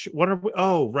like, what are we?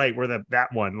 Oh, right. We're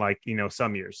that one, like,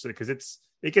 some years. Because it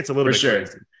gets a little bit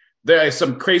crazy. There is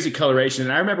some crazy coloration.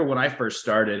 And I remember when I first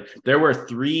started, there were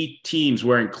 3 teams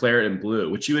wearing claret and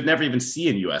blue, which you would never even see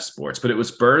in US sports, but it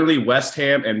was Burnley, West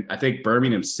Ham, and I think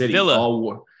Birmingham City.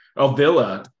 Villa.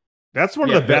 Villa. That's one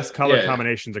of the best color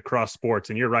combinations across sports.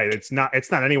 And you're right. It's not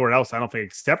anywhere else, I don't think,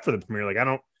 except for the Premier League.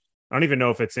 I don't even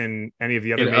know if it's in any of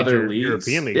the other In other major leagues.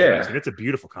 European leagues. Yeah. And it's a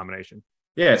beautiful combination.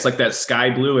 Yeah, it's like that sky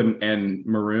blue and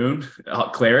maroon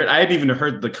claret. I hadn't even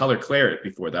heard the color claret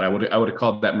before that. I would have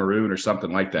called that maroon or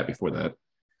something like that before that.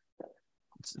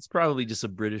 It's probably just a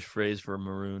British phrase for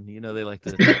maroon. You know, they like to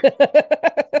have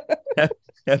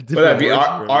Well, different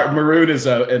words for it. maroon is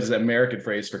an American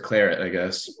phrase for claret, I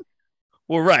guess.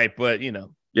 Well, right, but you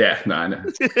know. Yeah, no, I know.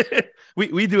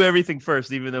 we do everything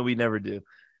first, even though we never do.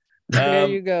 There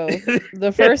you go.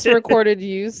 The first recorded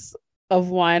use of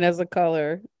wine as a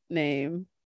color name,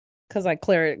 because like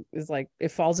claret is like it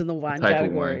falls in the wine Type of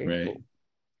category. wine, right.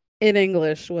 In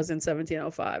English was in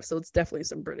 1705, so it's definitely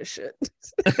some British shit.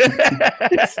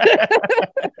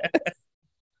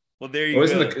 Well, there you go.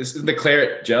 Isn't the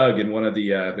claret jug in one of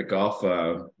the golf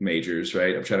majors,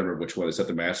 right? I'm trying to remember which one. Is that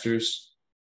the Masters?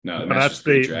 No, That's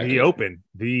the Open.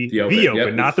 The Open,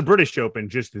 yep. not the British Open,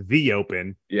 just the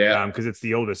Open. Yeah. Because it's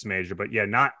the oldest major. But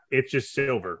yeah, it's just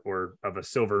silver or of a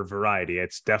silver variety.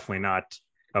 It's definitely not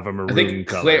of a maroon I think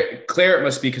color. claret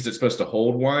must be because it's supposed to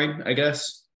hold wine, I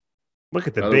guess. Look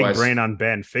at the big brain on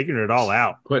Ben, figuring it all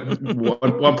out. Put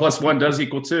one plus one does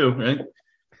equal 2, right?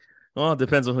 Well, it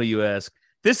depends on who you ask.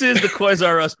 This is the Coys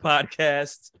R Us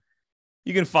podcast.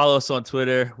 You can follow us on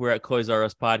Twitter. We're at Coys R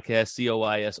Us podcast,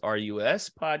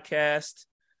 COISRUS podcast.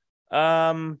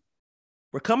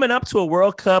 We're coming up to a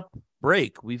World Cup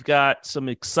break. We've got some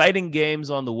exciting games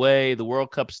on the way. The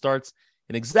World Cup starts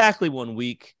in exactly 1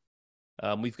 week.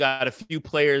 We've got a few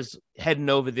players heading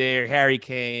over there. Harry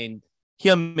Kane,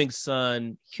 Heung-min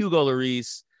Son, Hugo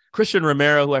Lloris, Christian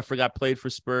Romero, who I forgot played for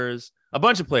Spurs. A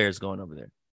bunch of players going over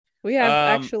there. We have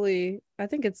actually, I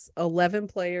think it's 11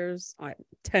 players,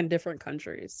 10 different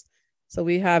countries. So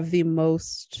we have the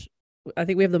most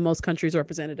countries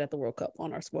represented at the World Cup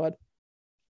on our squad.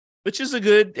 Which is a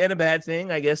good and a bad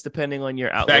thing, I guess, depending on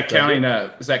your outlook.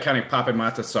 Is that counting Pape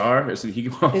Matar Sarr? Is he?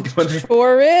 It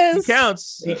sure is. He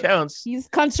counts. He counts. He's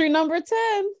country number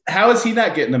 10. How is he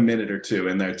not getting a minute or two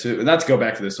in there too? And not to go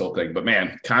back to this whole thing, but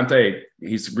man, Conte,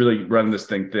 he's really running this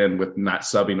thing thin with not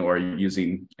subbing or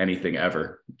using anything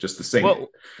ever. Just the same. Well,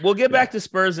 we'll get back to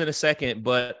Spurs in a second,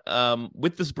 but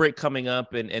with this break coming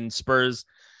up and Spurs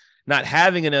not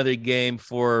having another game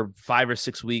for 5 or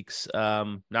 6 weeks,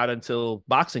 not until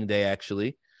Boxing Day,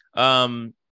 actually.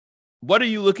 What are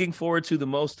you looking forward to the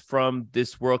most from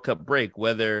this World Cup break,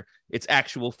 whether it's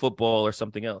actual football or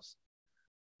something else?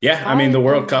 Yeah, I mean, the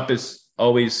World Cup is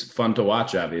always fun to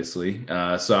watch, obviously.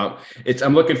 So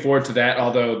I'm looking forward to that,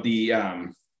 although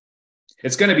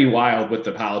it's going to be wild with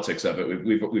the politics of it.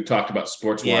 We've talked about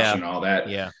sports washing and all that.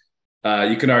 Yeah.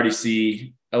 You can already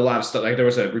see a lot of stuff. Like there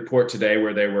was a report today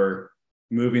where they were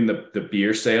moving the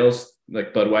beer sales.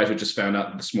 Like Budweiser just found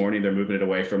out this morning, they're moving it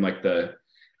away from I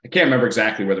can't remember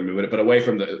exactly where they're moving it, but away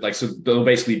from so they'll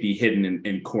basically be hidden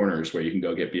in corners where you can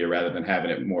go get beer rather than having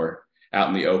it more out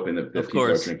in the open. That people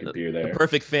are drinking beer there. The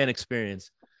perfect fan experience.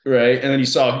 Right. And then you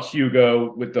saw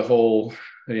Hugo with the whole,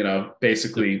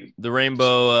 basically the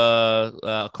rainbow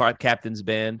captain's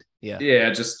band. Yeah. Yeah.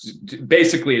 Just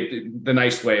basically the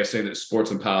nice way of saying that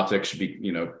sports and politics should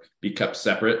be kept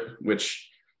separate, which,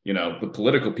 the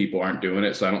political people aren't doing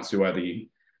it. So I don't see why the,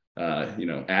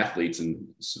 athletes and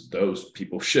those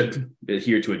people should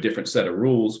adhere to a different set of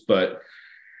rules. But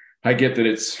I get that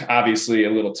it's obviously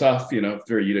a little tough,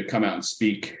 for you to come out and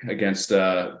speak against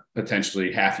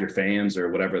potentially half your fans or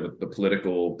whatever the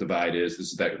political divide is. This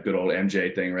is that good old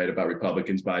MJ thing, right? About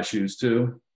Republicans buy shoes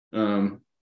too.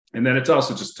 And then it's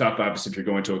also just tough, obviously, if you're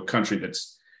going to a country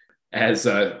that's as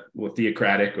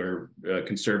theocratic or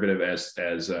conservative as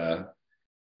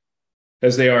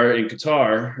they are in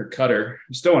Qatar or Qatar.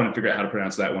 Still want to figure out how to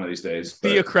pronounce that one of these days.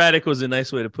 But, theocratic was a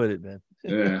nice way to put it, man.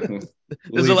 Yeah,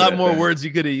 there's a lot more words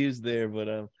you could have used there, but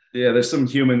yeah, there's some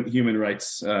human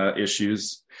rights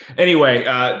issues. Anyway,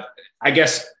 I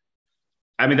guess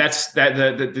that's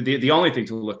the only thing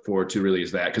to look forward to really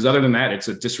is that, because other than that, it's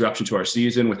a disruption to our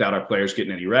season without our players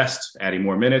getting any rest, adding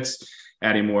more minutes,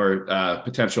 adding more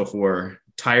potential for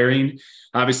tiring.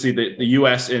 Obviously, the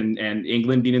U.S. and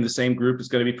England being in the same group is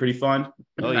going to be pretty fun.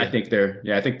 Oh, yeah. I think there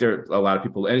are a lot of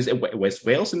people. And was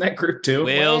Wales in that group too?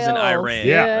 Wales and Iran.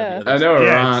 Yeah. I know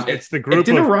Iran. It's the group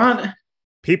of Iran.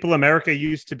 People America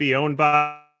used to be owned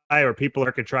by, or people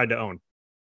America tried to own.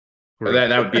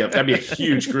 That'd be a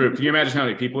huge group. Can you imagine how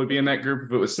many people would be in that group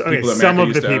if it was people America some of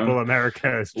used the to people own? America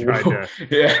has tried to.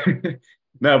 Yeah.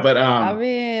 No, but I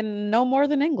mean, no more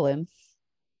than England.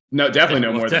 No, definitely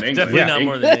no more than England. Definitely not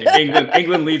more than England.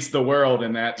 England leads the world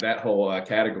in that whole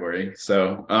category.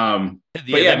 So, them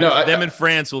and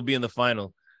France will be in the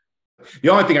final. The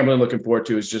only thing I'm really looking forward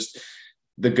to is just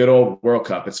the good old World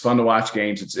Cup. It's fun to watch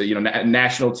games. It's,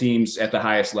 national teams at the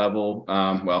highest level.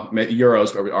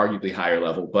 Euros are arguably higher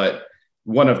level, but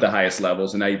one of the highest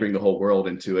levels. And now you bring the whole world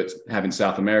into it, having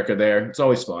South America there. It's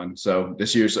always fun. So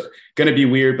this year's going to be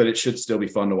weird, but it should still be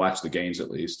fun to watch the games at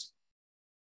least.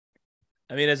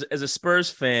 I mean, as a Spurs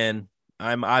fan,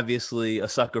 I'm obviously a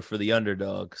sucker for the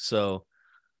underdog. So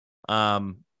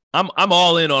I'm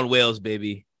all in on Wales,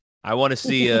 baby. I want to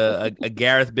see a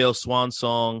Gareth Bale swan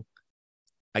song.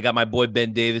 I got my boy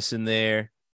Ben Davis in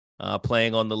there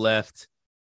playing on the left.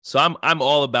 So I'm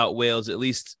all about Wales, at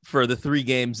least for the 3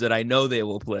 games that I know they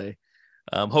will play.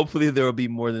 Hopefully there will be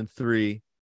more than 3.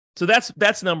 So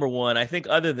that's number one. I think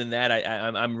other than that,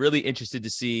 I'm really interested to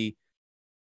see,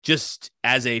 just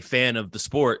as a fan of the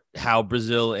sport, how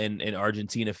Brazil and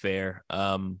Argentina fare.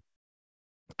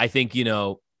 I think,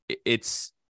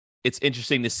 it's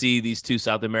interesting to see these 2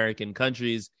 South American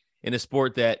countries in a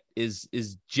sport that is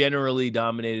generally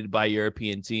dominated by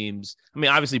European teams. I mean,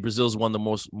 obviously Brazil's won the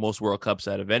most World Cups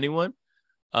out of anyone.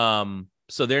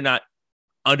 So they're not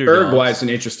underdogs. Uruguay's an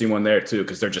interesting one there too,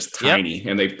 because they're just tiny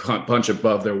and they punch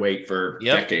above their weight for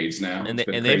decades now. And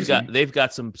they've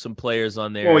got some players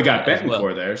on there. Well, we got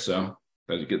Betancourt there, so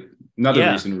that's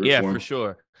another reason to root for them. For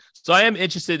sure. So I am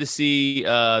interested to see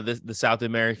the South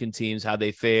American teams, how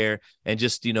they fare, and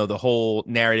just, the whole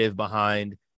narrative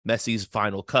behind Messi's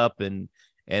final cup. And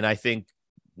I think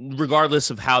regardless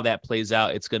of how that plays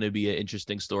out, it's going to be an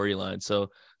interesting storyline.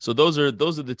 So those are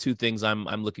the 2 things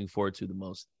I'm looking forward to the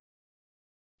most.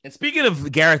 And speaking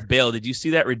of Gareth Bale, did you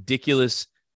see that ridiculous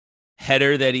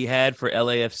header that he had for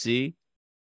LAFC?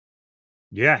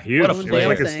 Yeah, huge. It was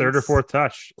like his 3rd or 4th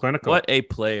touch. Clinical. What a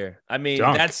player. I mean,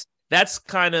 that's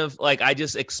kind of like, I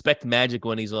just expect magic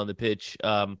when he's on the pitch.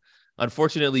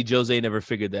 Unfortunately, Jose never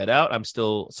figured that out. I'm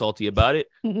still salty about it.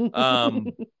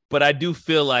 But I do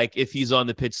feel like if he's on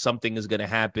the pitch, something is going to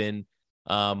happen.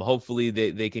 Hopefully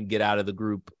they can get out of the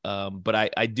group.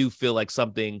 But I do feel like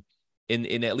something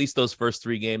in at least those first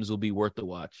 3 games will be worth the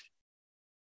watch.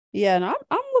 Yeah, and I'm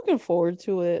looking forward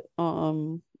to it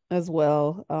as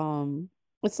well.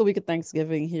 It's the week of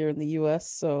Thanksgiving here in the US,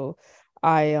 so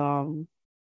I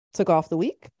took off the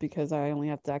week because I only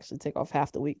have to actually take off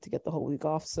half the week to get the whole week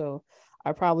off. So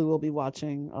I probably will be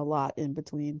watching a lot in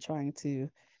between, trying to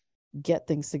get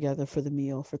things together for the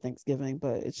meal for Thanksgiving.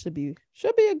 But it should be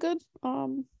a good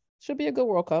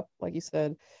World Cup, like you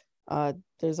said.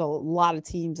 There's a lot of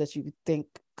teams that you think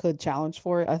could challenge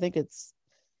for it. I think it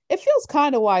feels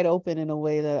kind of wide open in a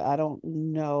way that I don't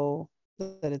know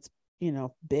that it's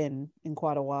been in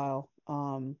quite a while.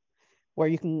 Where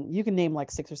you can name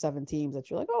like 6 or 7 teams that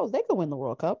you're like, oh, they could win the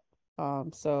World Cup.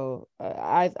 So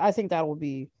I think that will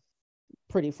be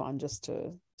pretty fun just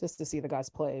to see the guys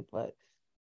play. But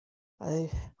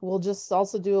I will just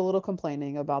also do a little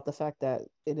complaining about the fact that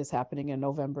it is happening in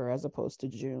November as opposed to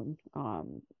June.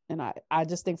 And I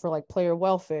just think for like player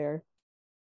welfare,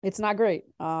 it's not great.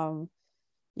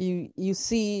 You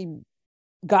see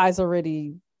guys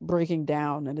already breaking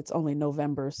down and it's only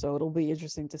November. So it'll be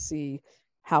interesting to see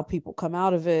how people come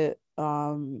out of it.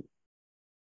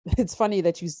 It's funny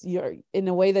that you're in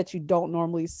a way that you don't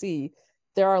normally see.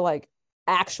 There are like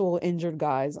actual injured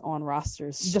guys on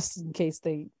rosters just in case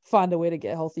they find a way to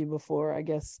get healthy before, I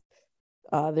guess,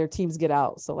 their teams get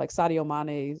out. So like Sadio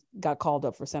Mane got called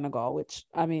up for Senegal, which,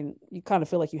 I mean, you kind of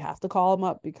feel like you have to call him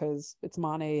up because it's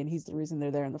Mane and he's the reason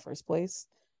they're there in the first place.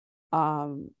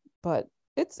 But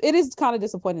it is kind of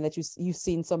disappointing that you've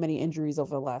seen so many injuries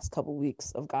over the last couple of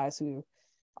weeks of guys who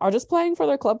are just playing for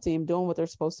their club team, doing what they're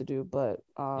supposed to do. But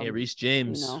Reece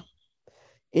James,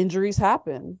 injuries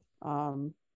happen.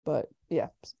 But yeah,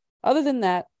 other than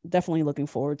that, definitely looking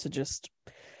forward to just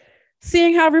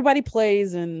seeing how everybody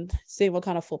plays and seeing what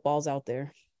kind of football's out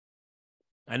there.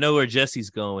 I know where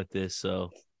Jesse's going with this, so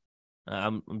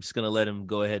I'm just gonna let him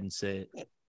go ahead and say it.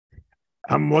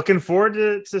 I'm looking forward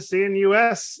to seeing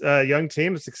U.S. Young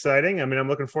team. It's exciting. I mean, I'm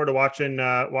looking forward to watching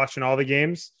all the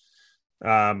games.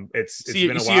 It's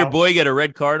been a while. See your boy get a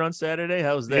red card on Saturday?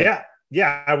 How was that?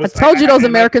 Yeah. I told you those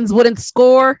Americans wouldn't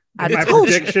score. My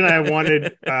prediction, I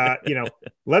wanted,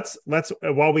 let's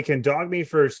while we can dog me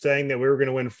for saying that we were going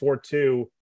to win 4-2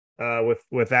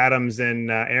 with Adams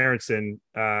and Aronson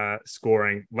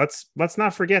scoring. Let's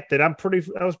not forget that I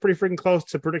was pretty freaking close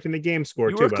to predicting the game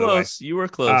score. You were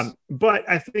close. But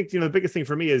I think the biggest thing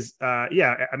for me is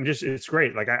it's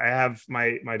great. Like I have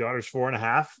my daughter's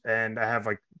 4.5, and I have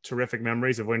like terrific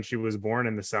memories of when she was born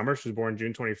in the summer. She was born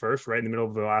June 21st, right in the middle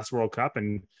of the last World Cup,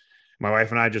 and my wife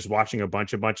and I just watching a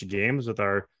bunch of games with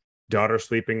our daughter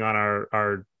sleeping on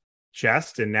our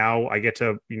chest, and now I get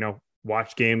to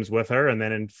watch games with her, and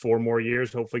then in 4 more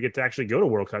years, hopefully get to actually go to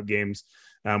World Cup games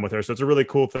with her. So it's a really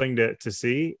cool thing to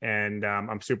see, and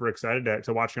I'm super excited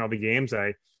to watching all the games.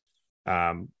 I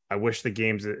wish the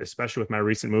games, especially with my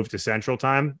recent move to Central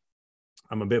Time,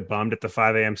 I'm a bit bummed at the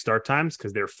 5 a.m. start times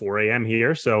because they're 4 a.m.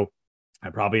 here. So I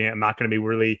probably am not going to be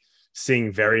really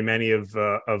seeing very many of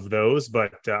those,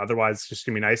 but otherwise it's just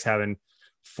going to be nice having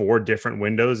 4 different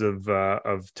windows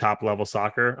of top level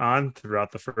soccer on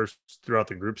throughout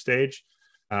the group stage.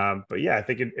 But yeah, I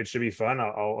think it should be fun.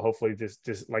 I'll hopefully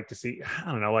just like to see,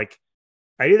 I don't know, like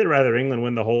I'd either rather England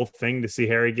win the whole thing to see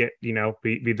Harry get, be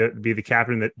the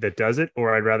captain that does it,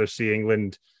 or I'd rather see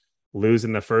England lose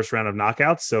in the first round of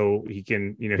knockouts so he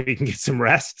can get some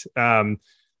rest. So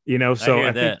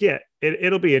I think, yeah,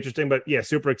 it'll be interesting, but yeah,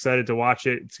 super excited to watch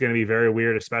it. It's going to be very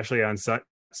weird, especially on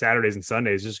Saturdays and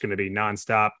Sundays. It's just going to be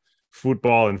nonstop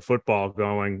football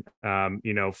going,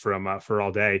 for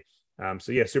all day.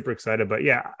 So yeah, super excited, but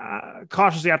yeah,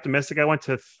 cautiously optimistic. I went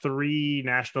to 3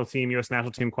 U.S.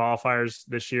 national team qualifiers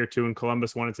this year, 2 in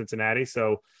Columbus, 1 in Cincinnati.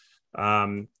 So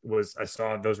I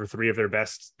saw those were 3 of their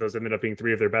best. Those ended up being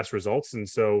 3 of their best results, and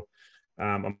so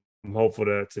I'm hopeful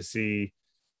to see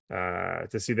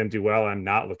them do well. I'm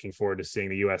not looking forward to seeing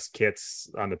the U.S.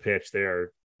 kits on the pitch. They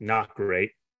are not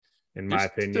great, in my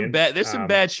opinion. There's some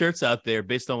bad shirts out there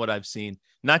based on what I've seen.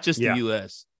 Not just the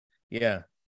U.S. Yeah,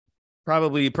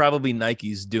 probably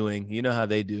Nike's doing. You know how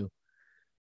they do.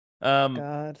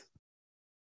 God.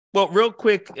 Well, real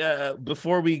quick,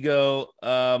 before we go,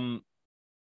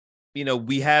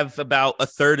 we have about a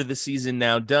third of the season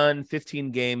now done,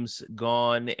 15 games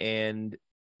gone and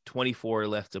 24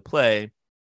 left to play.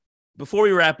 Before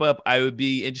we wrap up, I would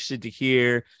be interested to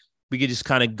hear, we could just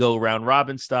kind of go round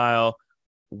robin style.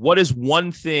 What is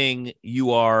one thing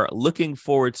you are looking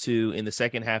forward to in the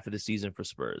second half of the season for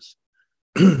Spurs?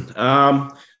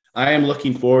 I am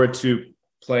looking forward to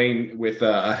playing with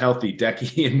a healthy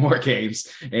Deki in more games,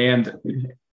 and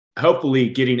hopefully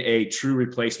getting a true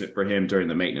replacement for him during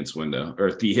the maintenance window,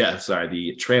 or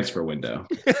the transfer window.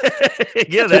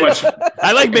 Yeah,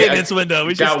 I like maintenance window.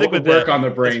 We should stick with work that. on the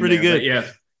brain. That's pretty good.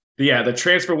 Yeah, the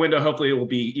transfer window, hopefully it will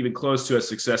be even close to as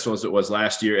successful as it was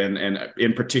last year. And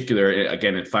in particular,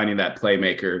 again, in finding that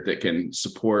playmaker that can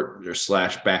support or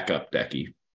 / backup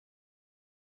Deki.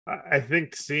 I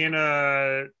think seeing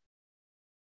a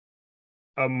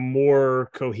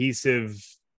more cohesive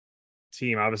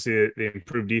team, obviously the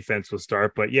improved defense will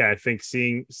start, but yeah, I think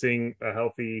seeing a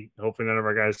healthy, hopefully none of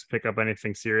our guys pick up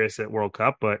anything serious at World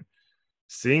Cup, but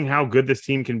seeing how good this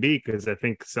team can be, because I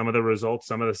think some of the results,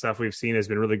 some of the stuff we've seen has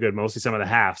been really good, mostly some of the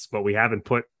halves, but we haven't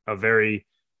put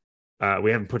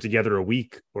together a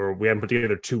week, or we haven't put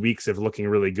together 2 weeks of looking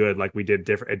really good like we did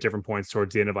at different points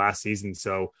towards the end of last season.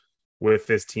 So with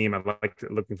this team,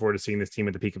 looking forward to seeing this team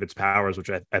at the peak of its powers, which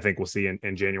I think we'll see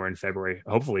in January and February,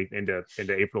 hopefully into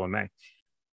April and May.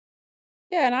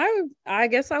 Yeah, and I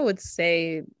guess I would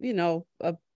say,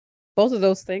 both of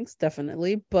those things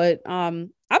definitely, but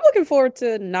I'm looking forward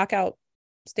to knockout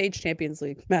stage Champions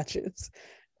League matches.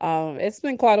 It's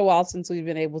been quite a while since we've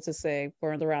been able to say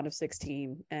we're in the round of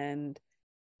 16 and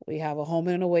we have a home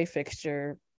and away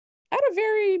fixture at a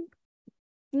very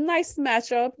nice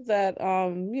matchup that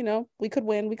we could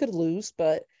win, we could lose,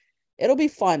 but it'll be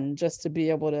fun just to be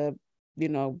able to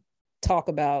talk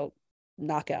about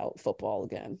knockout football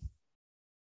again.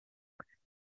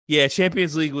 Yeah,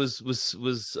 Champions League was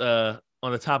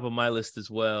on the top of my list as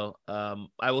well.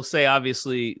 I will say,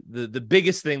 obviously, the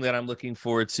biggest thing that I'm looking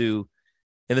forward to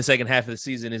in the second half of the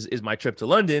season is my trip to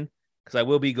London, because I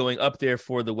will be going up there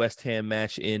for the West Ham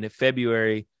match in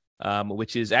February,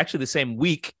 which is actually the same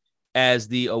week as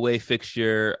the away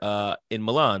fixture in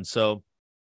Milan. So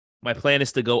my plan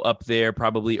is to go up there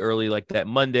probably early, like that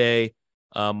Monday,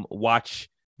 watch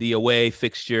the away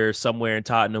fixture somewhere in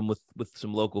Tottenham with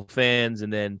some local fans,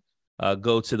 and then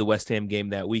go to the West Ham game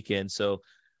that weekend. So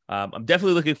I'm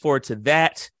definitely looking forward to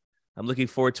that. I'm looking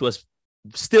forward to us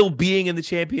still being in the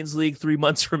Champions League 3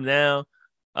 months from now.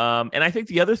 And I think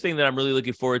the other thing that I'm really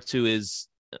looking forward to is,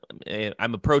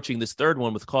 I'm approaching this third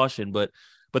one with caution, but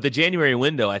the January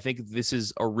window, I think this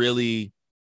is a really,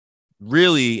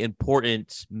 really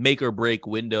important make or break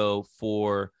window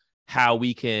for how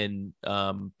we can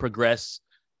progress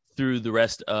through the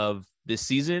rest of this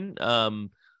season.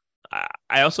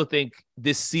 I also think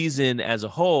this season as a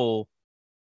whole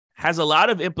has a lot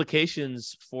of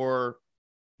implications for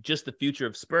just the future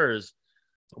of Spurs.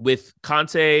 With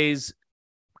Conte's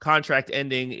contract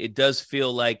ending, it does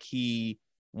feel like he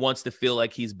wants to feel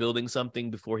like he's building something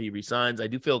before he resigns. I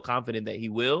do feel confident that he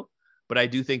will, but I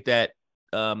do think that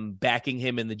backing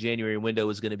him in the January window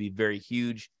is going to be very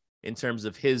huge in terms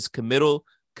of his committal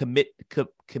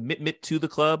commitment to the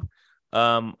club.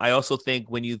 I also think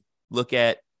when you look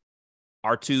at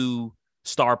our two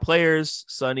star players,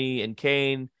 Sonny and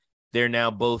Kane, they're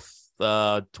now both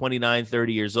 29,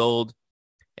 30 years old.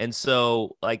 And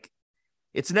so like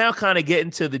it's now kind of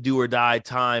getting to the do or die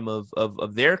time of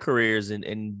their careers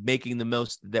and making the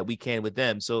most that we can with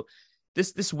them. So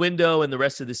this window and the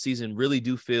rest of the season really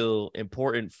do feel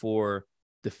important for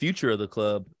the future of the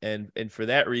club. And for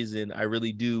that reason, I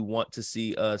really do want to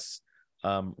see us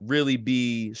really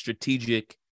be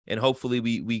strategic, and hopefully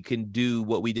we can do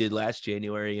what we did last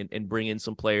January and bring in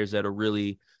some players that'll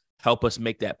really help us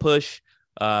make that push,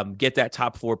 get that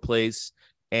top 4 place.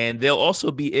 And they'll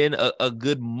also be in a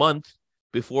good month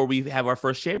before we have our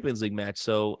first Champions League match.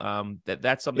 So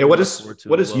that's something. Yeah, what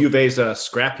does Juve's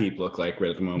scrap heap look like right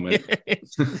at the moment?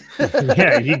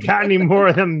 Yeah, you got any more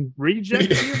of them rejects,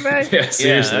 Juve? Yeah, seriously.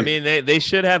 Yeah, I mean, they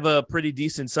should have a pretty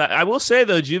decent side. I will say,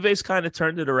 though, Juve's kind of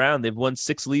turned it around. They've won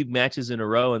 6 league matches in a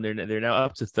row, and they're now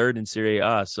up to 3rd in Serie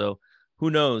A. So who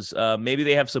knows? Maybe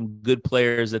they have some good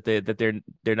players that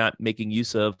they're not making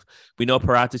use of. We know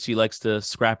Paratici likes to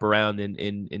scrap around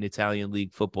in Italian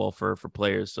league football for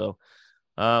players. So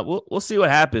we'll see what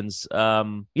happens.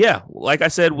 Yeah, like I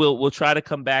said, we'll try to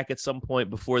come back at some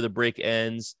point before the break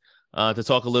ends to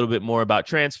talk a little bit more about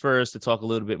transfers, to talk a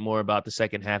little bit more about the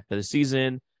second half of the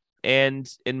season, and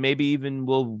maybe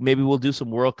we'll do some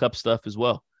World Cup stuff as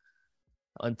well.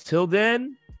 Until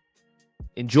then,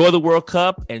 enjoy the World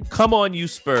Cup and come on, you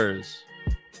Spurs.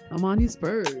 Come on, you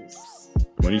Spurs.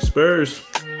 Come on, you Spurs.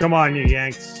 Come on, you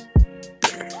Yanks.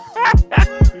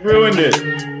 You ruined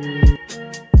it.